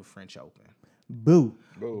want to boo the French Open. Boo.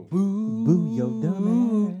 Boo. Boo. Boo, yo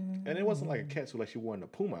dumbass. And it wasn't like a cat suit like she wore in the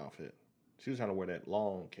Puma outfit. She was trying to wear that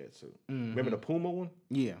long cat suit. Mm-hmm. Remember the Puma one?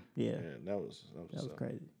 Yeah. Yeah. That was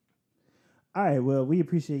crazy. All right, well, we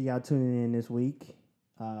appreciate y'all tuning in this week.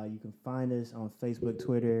 You can find us on Facebook,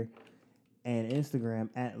 Twitter, and Instagram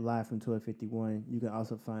at Live from 1251. You can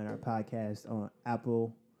also find our podcast on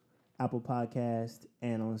Apple Podcast,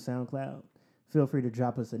 and on SoundCloud. Feel free to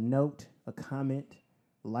drop us a note, a comment,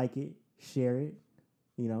 like it, share it.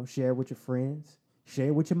 Share it with your friends. Share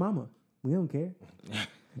it with your mama. We don't care.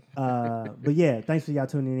 But yeah, thanks for y'all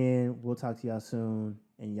tuning in. We'll talk to y'all soon,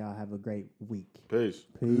 and y'all have a great week. Peace.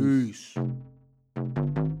 Peace.